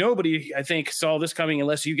everything. Nobody, I think, saw this coming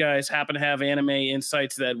unless you guys happen to have anime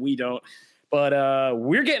insights that we don't. But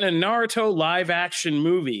we're getting a Naruto live action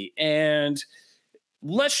movie. And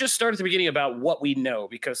let's just start at the beginning about what we know,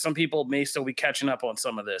 because some people may still be catching up on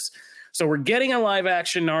some of this. So we're getting a live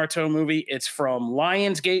action Naruto movie. It's from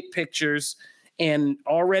Lionsgate Pictures, and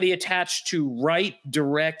already attached to write,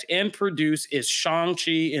 direct, and produce is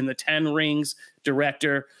Shang-Chi in the Ten Rings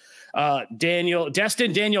director. Daniel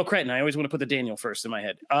Cretton. I always want to put the Daniel first in my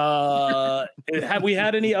head. Have we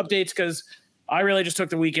had any updates? Because I really just took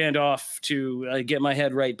the weekend off to get my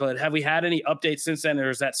head right. But have we had any updates since then, or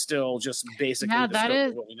is that still just basically? Yeah,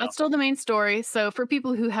 that's still the main story. So for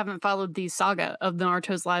people who haven't followed the saga of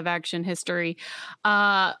Naruto's live action history,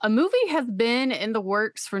 a movie has been in the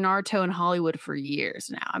works for Naruto in Hollywood for years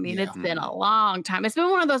now. I mean, it's been a long time. It's been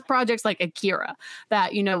one of those projects like Akira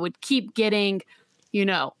that, would keep getting,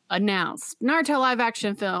 announced Naruto live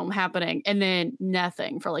action film happening, and then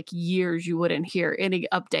nothing for like years. You wouldn't hear any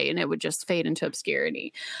update, and it would just fade into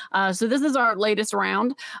obscurity. So this is our latest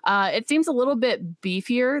round. It seems a little bit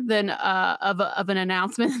beefier than of an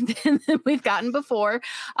announcement than we've gotten before.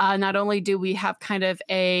 Not only do we have kind of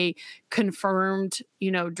a confirmed,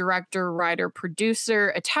 director, writer,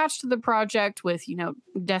 producer attached to the project with,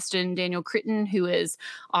 Destin Daniel Cretton, who is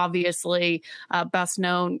obviously best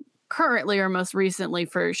known currently or most recently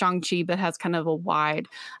for Shang-Chi, but has kind of a wide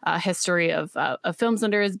history of films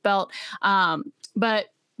under his belt. But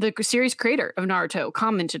the series creator of Naruto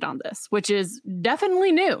commented on this, which is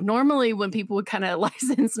definitely new. Normally when people would kind of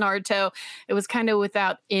license Naruto, it was kind of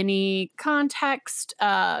without any context,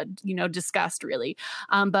 discussed really.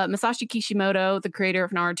 But Masashi Kishimoto, the creator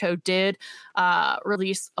of Naruto, did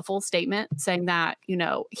release a full statement saying that,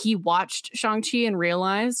 he watched Shang-Chi and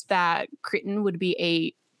realized that Cretton would be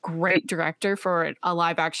a great director for a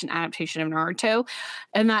live action adaptation of Naruto,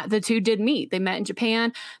 and that the two did meet. They met in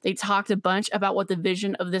Japan. They talked a bunch about what the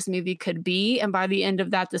vision of this movie could be, and by the end of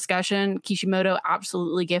that discussion, Kishimoto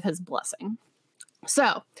absolutely gave his blessing.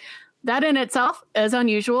 So that in itself is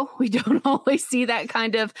unusual. We don't always see that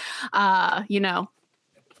kind of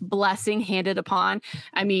blessing handed upon.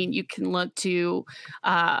 I mean, you can look to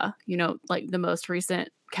like the most recent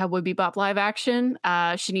Cowboy Bebop live action.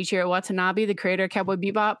 Shinichiro Watanabe, the creator of Cowboy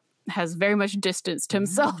Bebop, has very much distanced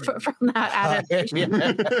himself from that adaptation.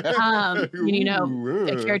 Akira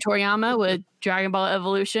Toriyama with Dragon Ball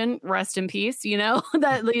Evolution, rest in peace.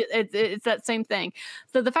 That it's that same thing.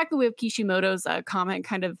 So the fact that we have Kishimoto's comment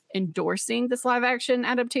kind of endorsing this live action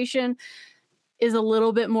adaptation is a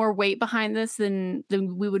little bit more weight behind this than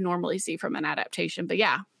we would normally see from an adaptation. But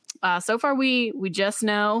yeah. So far, we just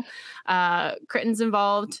know Cretton's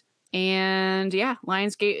involved, and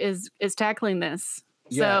Lionsgate is tackling this.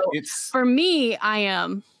 Yeah, so for me, I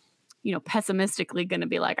am, pessimistically going to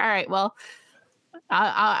be like, all right, well,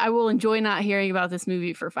 I will enjoy not hearing about this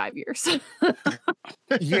movie for 5 years.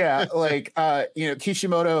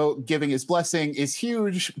 Kishimoto giving his blessing is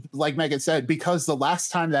huge, like Megan said, because the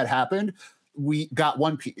last time that happened, we got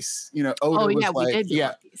One Piece. Oda was like, we did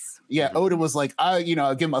One Piece. Yeah, Oda was like, I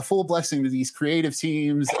give him a full blessing to these creative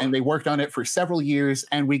teams, and they worked on it for several years,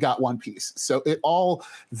 and we got One Piece. So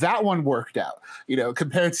that one worked out.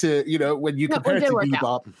 Compared to when you compare it to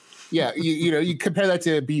Bebop. Yeah, you compare that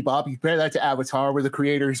to Bebop, you compare that to Avatar, where the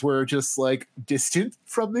creators were just like distant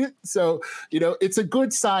from it. So it's a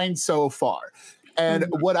good sign so far. And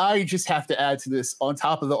what I just have to add to this, on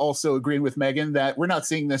top of the also agreeing with Megan that we're not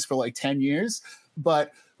seeing this for like 10 years,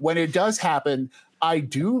 but when it does happen, I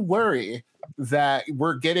do worry that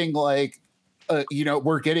we're getting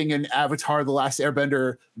we're getting an Avatar: The Last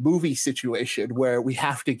Airbender movie situation where we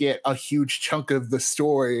have to get a huge chunk of the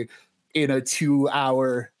story in a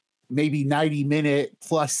 2-hour, maybe 90-minute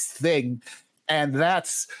plus thing. And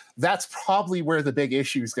that's probably where the big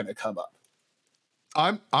issue is going to come up.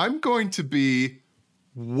 I'm going to be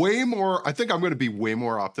way more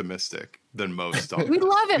optimistic than most. We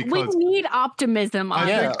love it. We need optimism on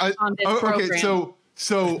this program. Okay,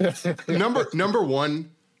 so number one,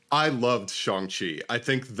 I loved Shang-Chi. I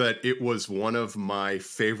think that it was one of my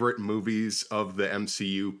favorite movies of the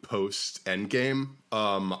MCU post Endgame.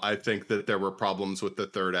 I think that there were problems with the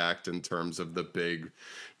third act in terms of the big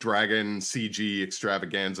dragon CG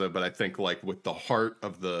extravaganza, but I think like with the heart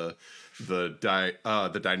of the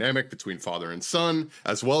dynamic between father and son,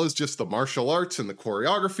 as well as just the martial arts and the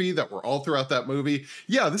choreography that were all throughout that movie.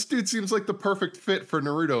 Yeah, this dude seems like the perfect fit for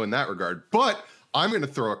Naruto in that regard. But I'm going to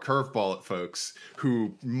throw a curveball at folks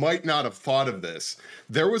who might not have thought of this.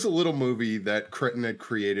 There was a little movie that Cretton had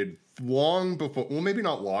created long before, well, maybe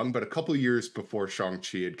not long, but a couple years before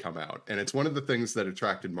Shang-Chi had come out. And it's one of the things that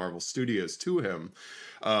attracted Marvel Studios to him.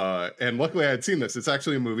 And luckily I had seen this. It's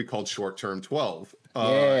actually a movie called Short Term 12.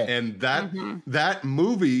 And that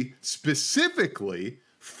movie specifically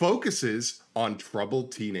focuses on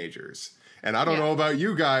troubled teenagers. And I don't know about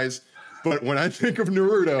you guys, but when I think of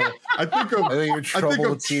Naruto, I think of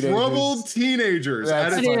troubled teenagers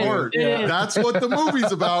at its heart. That's what the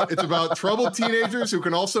movie's about. It's about troubled teenagers who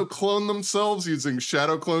can also clone themselves using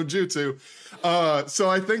shadow clone jutsu. So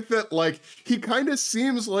I think that like he kind of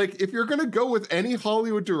seems like if you're going to go with any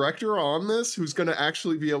Hollywood director on this who's going to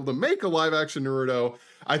actually be able to make a live action Naruto,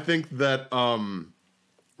 I think that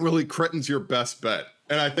really Cretton's your best bet.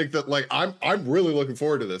 And I think that like I'm really looking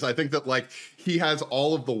forward to this. I think that like he has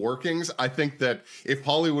all of the workings. I think that if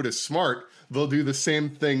Hollywood is smart, they'll do the same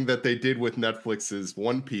thing that they did with Netflix's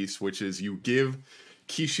One Piece, which is you give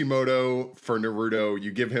Kishimoto for Naruto,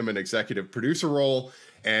 you give him an executive producer role,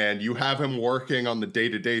 and you have him working on the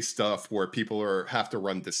day-to-day stuff where people have to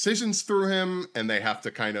run decisions through him and they have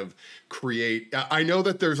to kind of create. I know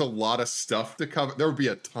that there's a lot of stuff to cover. There would be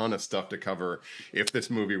a ton of stuff to cover if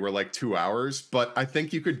this movie were like 2 hours, but I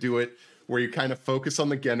think you could do it where you kind of focus on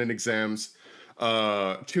the Genin exams,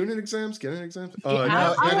 Chunin exams, Genin exams.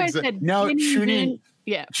 Chunin.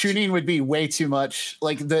 Yeah, Chunin would be way too much.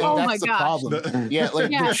 Like that's the problem.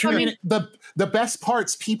 The best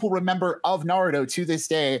parts people remember of Naruto to this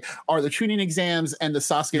day are the Chunin exams and the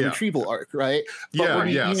Sasuke retrieval arc, right? But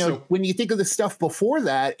when you think of the stuff before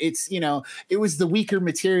that, it's it was the weaker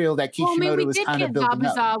material that Kishimoto was kind of building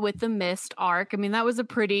up. With the Mist arc. I mean, that was a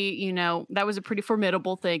pretty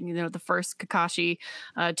formidable thing. The first Kakashi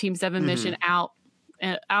Team 7 mission out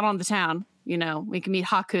on the town. We can meet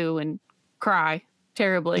Haku and cry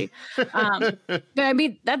terribly. But I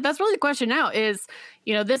mean, that's really the question now is,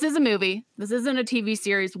 this is a movie. This isn't a TV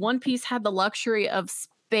series. One Piece had the luxury of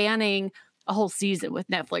spanning a whole season with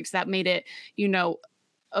Netflix. That made it,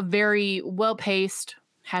 a very well-paced,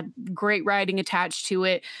 had great writing attached to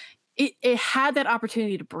it. It had that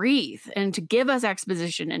opportunity to breathe and to give us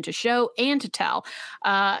exposition and to show and to tell.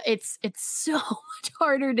 It's so much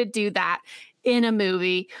harder to do that in a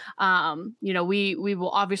movie. We will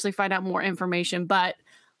obviously find out more information, but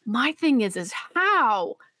my thing is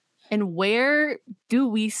how and where do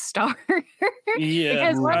we start?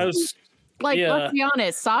 Yeah. Let's be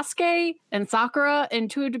honest, Sasuke and Sakura and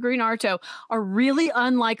to a degree Naruto are really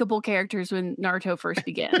unlikable characters when Naruto first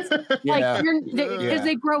begins. Because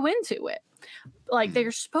they grow into it. Like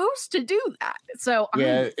they're supposed to do that. So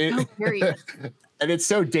I'm so curious. And it's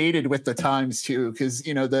so dated with the times too, because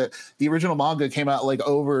the original manga came out like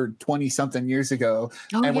over 20 something years ago.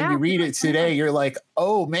 When you read it today, you're like,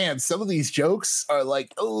 oh man, some of these jokes are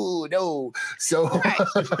like, oh no. So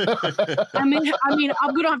I mean, we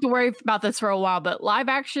don't have to worry about this for a while, but live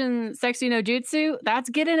action Sexy no Jutsu,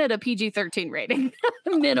 that's getting at a PG-13 rating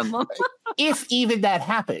minimum. If even that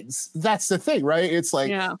happens, that's the thing, right? It's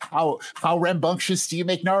like how rambunctious do you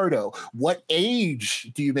make Naruto? What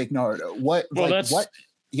age do you make Naruto? What's the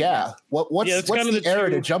era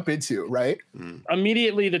to jump into, right?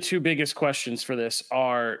 Immediately, the two biggest questions for this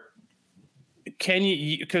are,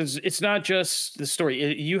 because it's not just the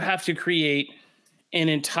story, you have to create an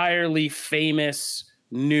entirely famous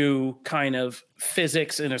new kind of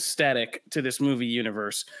physics and aesthetic to this movie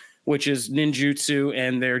universe, which is ninjutsu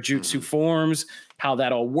and their jutsu forms, how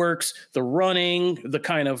that all works, the running, the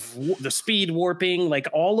kind of the speed warping, like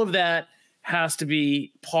all of that has to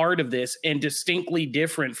be part of this and distinctly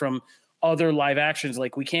different from other live actions.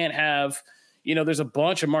 Like we can't have, there's a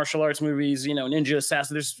bunch of martial arts movies, Ninja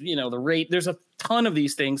Assassin, there's, The Raid, there's a ton of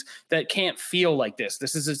these things that can't feel like this.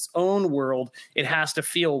 This is its own world. It has to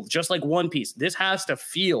feel just like One Piece. This has to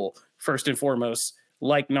feel first and foremost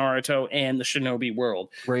like Naruto and the Shinobi world.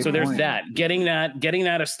 Great so there's point. Getting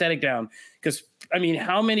that aesthetic down. Because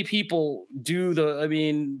how many people do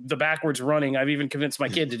the backwards running? I've even convinced my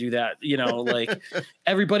kid to do that.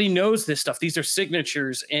 Everybody knows this stuff. These are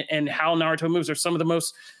signatures, and how Naruto moves are some of the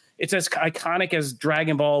most. It's as iconic as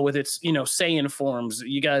Dragon Ball with its, Saiyan forms.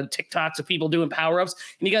 You got TikToks of people doing power-ups,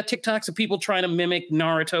 and you got TikToks of people trying to mimic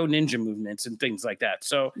Naruto ninja movements and things like that.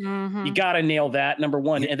 So you got to nail that, number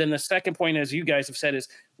one. And then the second point, as you guys have said, is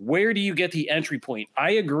where do you get the entry point?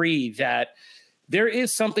 I agree that there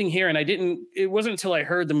is something here, and it wasn't until I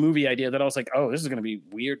heard the movie idea that I was like, oh, this is going to be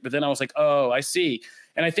weird. But then I was like, oh, I see.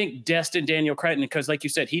 And I think Destin Daniel Cretton, because like you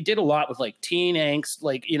said, he did a lot with like teen angst,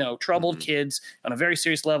 like, troubled kids on a very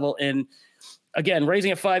serious level. And again,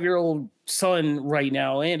 raising a 5-year-old son right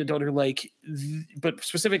now and a daughter, but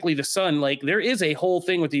specifically the son, there is a whole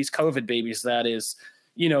thing with these COVID babies that is,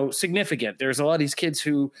 significant. There's a lot of these kids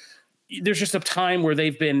who there's just a time where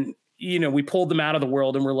they've been, we pulled them out of the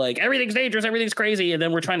world and we're like, everything's dangerous, everything's crazy. And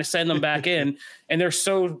then we're trying to send them back in. And they're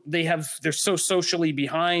so socially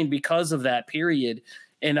behind because of that period.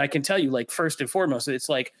 And I can tell you, first and foremost, it's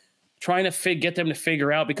like trying to get them to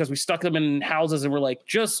figure out, because we stuck them in houses and we're like,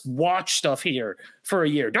 just watch stuff here for a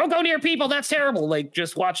year. Don't go near people. That's terrible. Like,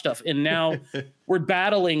 just watch stuff. And now we're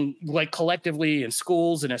battling, like, collectively in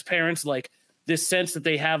schools and as parents, like, this sense that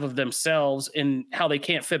they have of themselves and how they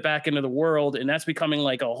can't fit back into the world. And that's becoming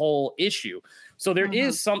like a whole issue. So there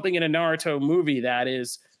is something in a Naruto movie that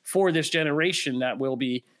is for this generation that will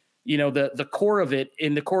be, you know, the core of it.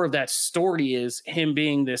 In the core of that story is him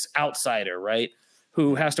being this outsider, right?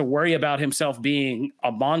 Who has to worry about himself being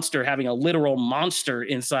a monster, having a literal monster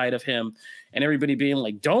inside of him, and everybody being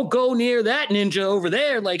like, don't go near that ninja over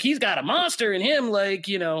there. Like, he's got a monster in him. Like,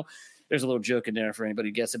 you know, there's a little joke in there for anybody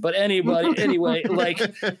who gets it. But anyway, like,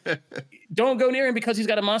 don't go near him because he's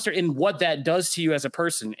got a monster, and what that does to you as a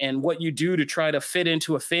person and what you do to try to fit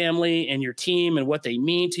into a family and your team and what they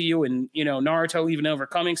mean to you. And, you know, Naruto even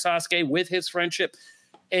overcoming Sasuke with his friendship.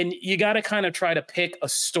 And you got to kind of try to pick a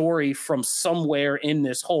story from somewhere in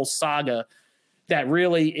this whole saga that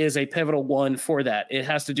really is a pivotal one for that. It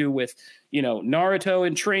has to do with, you know, Naruto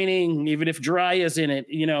in training, even if Jiraiya's in it,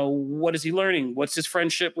 you know, what is he learning? What's his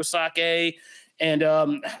friendship with Sake? And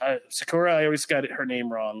Sakura, I always got her name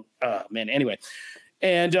wrong. Man, anyway.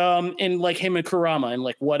 And like him and Kurama and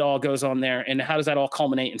like what all goes on there and how does that all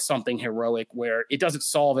culminate in something heroic where it doesn't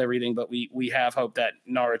solve everything, but we have hope that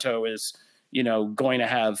Naruto is, you know, going to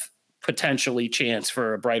have potentially chance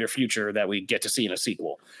for a brighter future that we get to see in a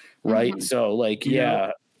sequel. Right. So like,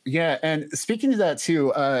 yeah. Yeah. And speaking of that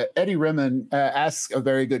too, Eddie Rimmon asks a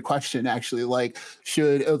very good question, actually, like,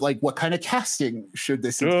 what kind of casting should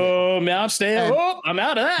this entail? Oh, man, I'm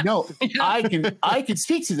out of that. No, I can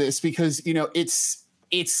speak to this because, you know, it's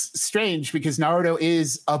strange because Naruto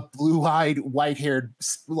is a blue-eyed, white-haired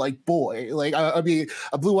like boy, like I mean,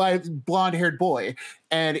 a blue-eyed, blonde-haired boy,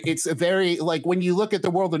 and it's a very like when you look at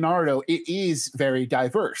the world of Naruto, it is very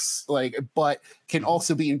diverse, like, but can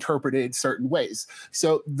also be interpreted certain ways.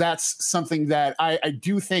 So that's something that I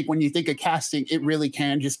do think when you think of casting, it really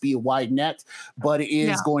can just be a wide net, but it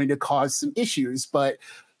is going to cause some issues. But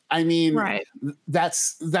I mean,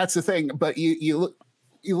 that's the thing. But you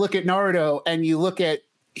look at Naruto and you look at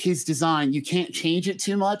his design, you can't change it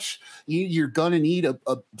too much. You're going to need a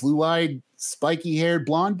blue-eyed, spiky-haired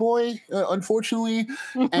blonde boy, unfortunately.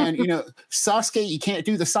 And, you know, Sasuke, you can't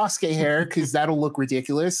do the Sasuke hair because that'll look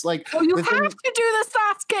ridiculous. Like, you have to do the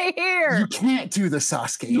Sasuke hair. You can't do the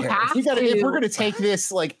Sasuke hair. If we're going to take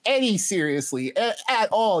this, like, any seriously at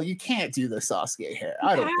all, you can't do the Sasuke hair.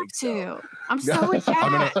 I don't think so. I'm so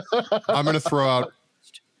attached. I'm going to throw out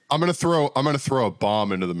I'm gonna throw a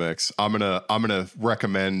bomb into the mix. I'm gonna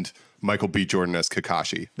recommend Michael B. Jordan as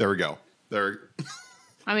Kakashi. There we go.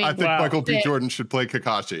 I think Michael B. Jordan should play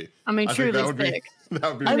Kakashi. I mean, truly sick.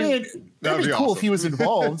 That'd be cool awesome. If he was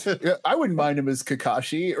involved. I wouldn't mind him as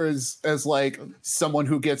Kakashi or as like someone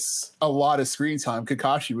who gets a lot of screen time.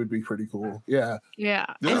 Kakashi would be pretty cool. Yeah. Yeah.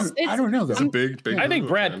 I don't know though. It's a big. I think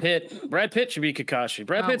Brad Pitt should be Kakashi.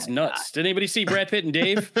 Brad Pitt's nuts. Did anybody see Brad Pitt and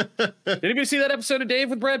Dave? Did anybody see that episode of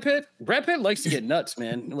Dave with Brad Pitt? Brad Pitt likes to get nuts,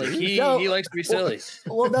 man. Like he likes to be silly.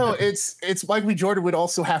 Well, no, it's Michael B. Jordan would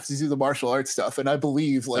also have to do the martial arts stuff, and I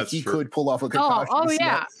believe like he could pull off a Kakashi. Oh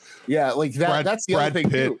yeah. Yeah, like that. That's the other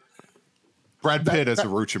thing too. Brad Pitt as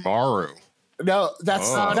Orochimaru. No, that's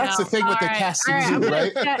the thing with the casting too,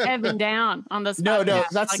 right? Got Evan down on this. No,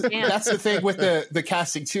 that's the thing with the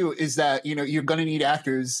casting too. Is that you're going to need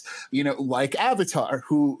actors, like Avatar,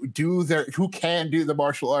 who can do the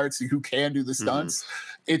martial arts, who can do the stunts.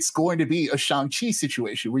 It's going to be a Shang-Chi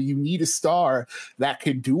situation where you need a star that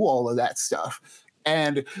can do all of that stuff,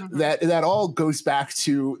 and that all goes back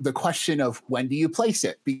to the question of when do you place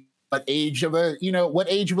it. What age of a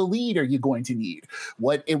lead are you going to need?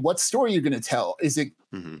 What story you're going to tell? Is it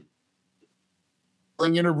an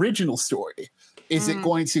original story? Is it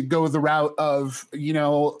going to go the route of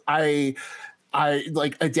I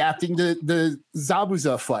like adapting the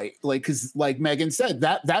Zabuza fight? Like, because like Megan said,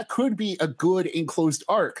 that could be a good enclosed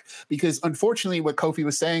arc, because unfortunately what Kofi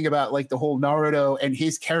was saying about like the whole Naruto and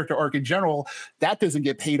his character arc in general, that doesn't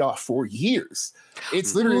get paid off for years.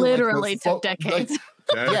 It's literally took decades.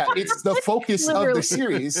 Yeah, it's the focus of the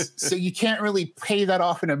series, so you can't really pay that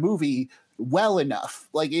off in a movie well enough.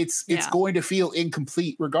 Like it's going to feel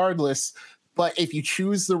incomplete regardless. But if you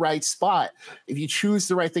choose the right spot, if you choose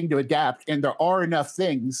the right thing to adapt, and there are enough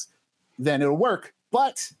things, then it'll work.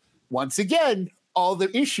 But once again, all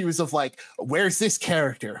the issues of like, where's this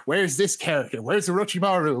character? Where's this character? Where's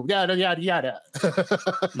Orochimaru? Yada yada yada.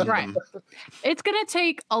 Right. It's gonna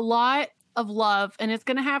take a lot of love, and it's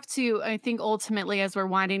going to have to, I think, ultimately, as we're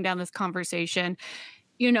winding down this conversation,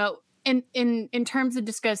 in terms of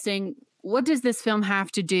discussing what does this film have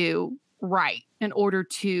to do right in order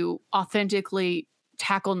to authentically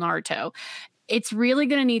tackle Naruto. It's really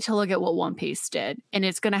going to need to look at what One Piece did, and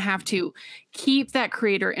it's going to have to keep that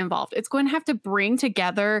creator involved. It's going to have to bring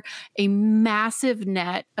together a massive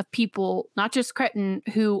net of people, not just Cretin,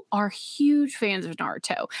 who are huge fans of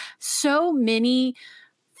Naruto. So many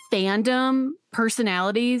fandom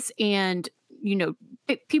personalities and,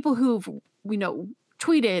 people who've,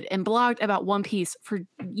 tweeted and blogged about One Piece for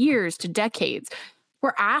years to decades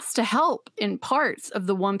were asked to help in parts of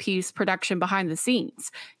the One Piece production behind the scenes.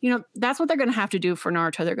 That's what they're going to have to do for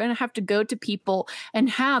Naruto. They're going to have to go to people and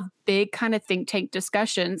have big kind of think tank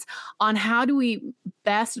discussions on how do we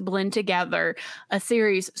best blend together a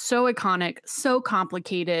series so iconic, so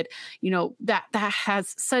complicated, that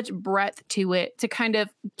has such breadth to it to kind of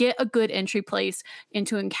get a good entry place and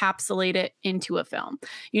to encapsulate it into a film.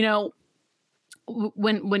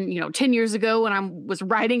 When 10 years ago when I was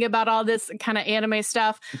writing about all this kind of anime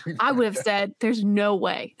stuff, I would have said there's no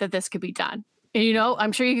way that this could be done. And,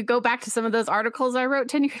 I'm sure you could go back to some of those articles I wrote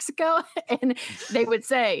 10 years ago and they would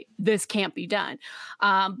say this can't be done.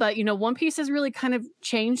 But, One Piece has really kind of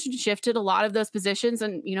changed and shifted a lot of those positions.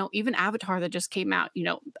 And, even Avatar that just came out,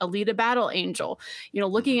 Alita Battle Angel,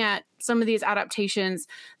 looking at some of these adaptations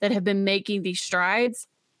that have been making these strides.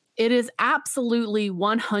 It is absolutely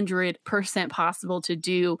 100% possible to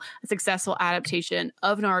do a successful adaptation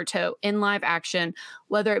of Naruto in live action,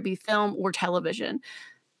 whether it be film or television.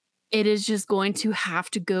 It is just going to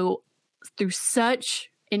have to go through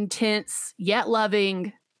such intense yet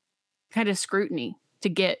loving kind of scrutiny to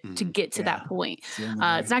get to that point.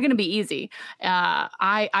 It's not going to be easy.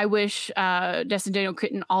 I wish Destin Daniel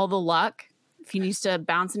Critton all the luck. If he needs to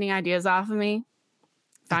bounce any ideas off of me,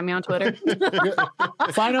 find me on Twitter.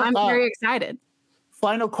 I'm very excited.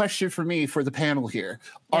 Final question for me for the panel here.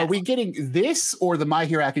 Yes. Are we getting this or the My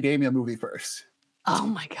Hero Academia movie first? Oh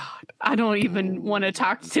my God. I don't even want to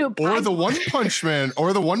talk to or the One Punch Man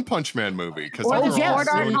movie. Or the Sword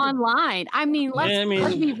Art Online. I mean, let's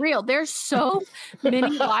be real. There's so many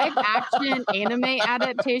live action anime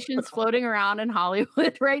adaptations floating around in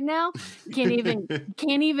Hollywood right now. Can't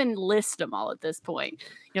even list them all at this point.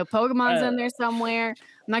 Pokemon's in there somewhere.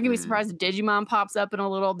 I'm not gonna be surprised if Digimon pops up in a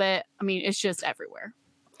little bit. I mean, it's just everywhere.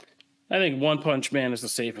 I think One Punch Man is the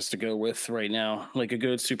safest to go with right now. Like a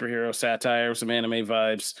good superhero satire, some anime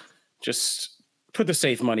vibes. Just put the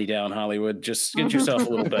safe money down, Hollywood. Just get yourself a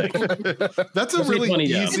little bag. That's a really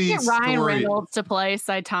easy get Ryan story. Reynolds to play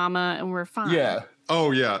Saitama and we're fine. Yeah.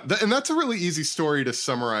 Oh, yeah. And that's a really easy story to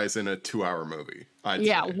summarize in a 2-hour movie.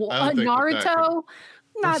 Naruto,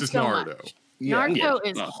 not so Naruto. much. Naruto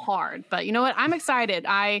is hard, but you know what? I'm excited.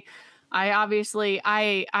 I obviously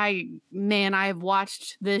have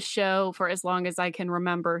watched this show for as long as I can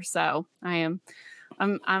remember, so I'm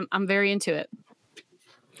very into it.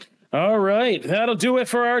 All right, that'll do it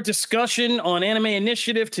for our discussion on Anime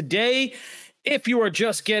Initiative today. If you are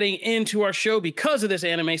just getting into our show because of this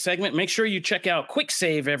anime segment, make sure you check out Quick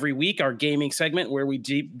Save every week, our gaming segment where we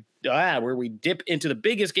dip into the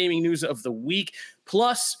biggest gaming news of the week,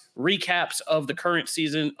 plus recaps of the current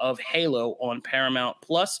season of Halo on Paramount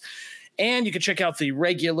Plus. And you can check out the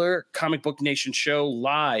regular Comic Book Nation show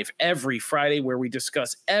live every Friday where we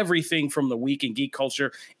discuss everything from the week in geek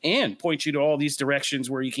culture and point you to all these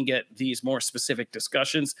directions where you can get these more specific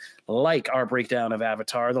discussions, like our breakdown of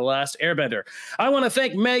Avatar: The Last Airbender. I want to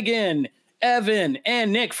thank Megan, Evan,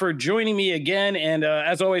 and Nick for joining me again. And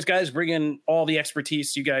as always, guys, bring in all the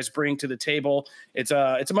expertise you guys bring to the table.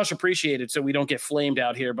 It's much appreciated so we don't get flamed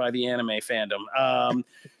out here by the anime fandom.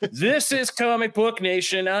 This is Comic Book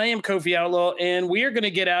Nation. I am Kofi Outlaw, and we are going to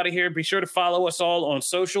get out of here. Be sure to follow us all on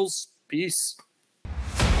socials. Peace.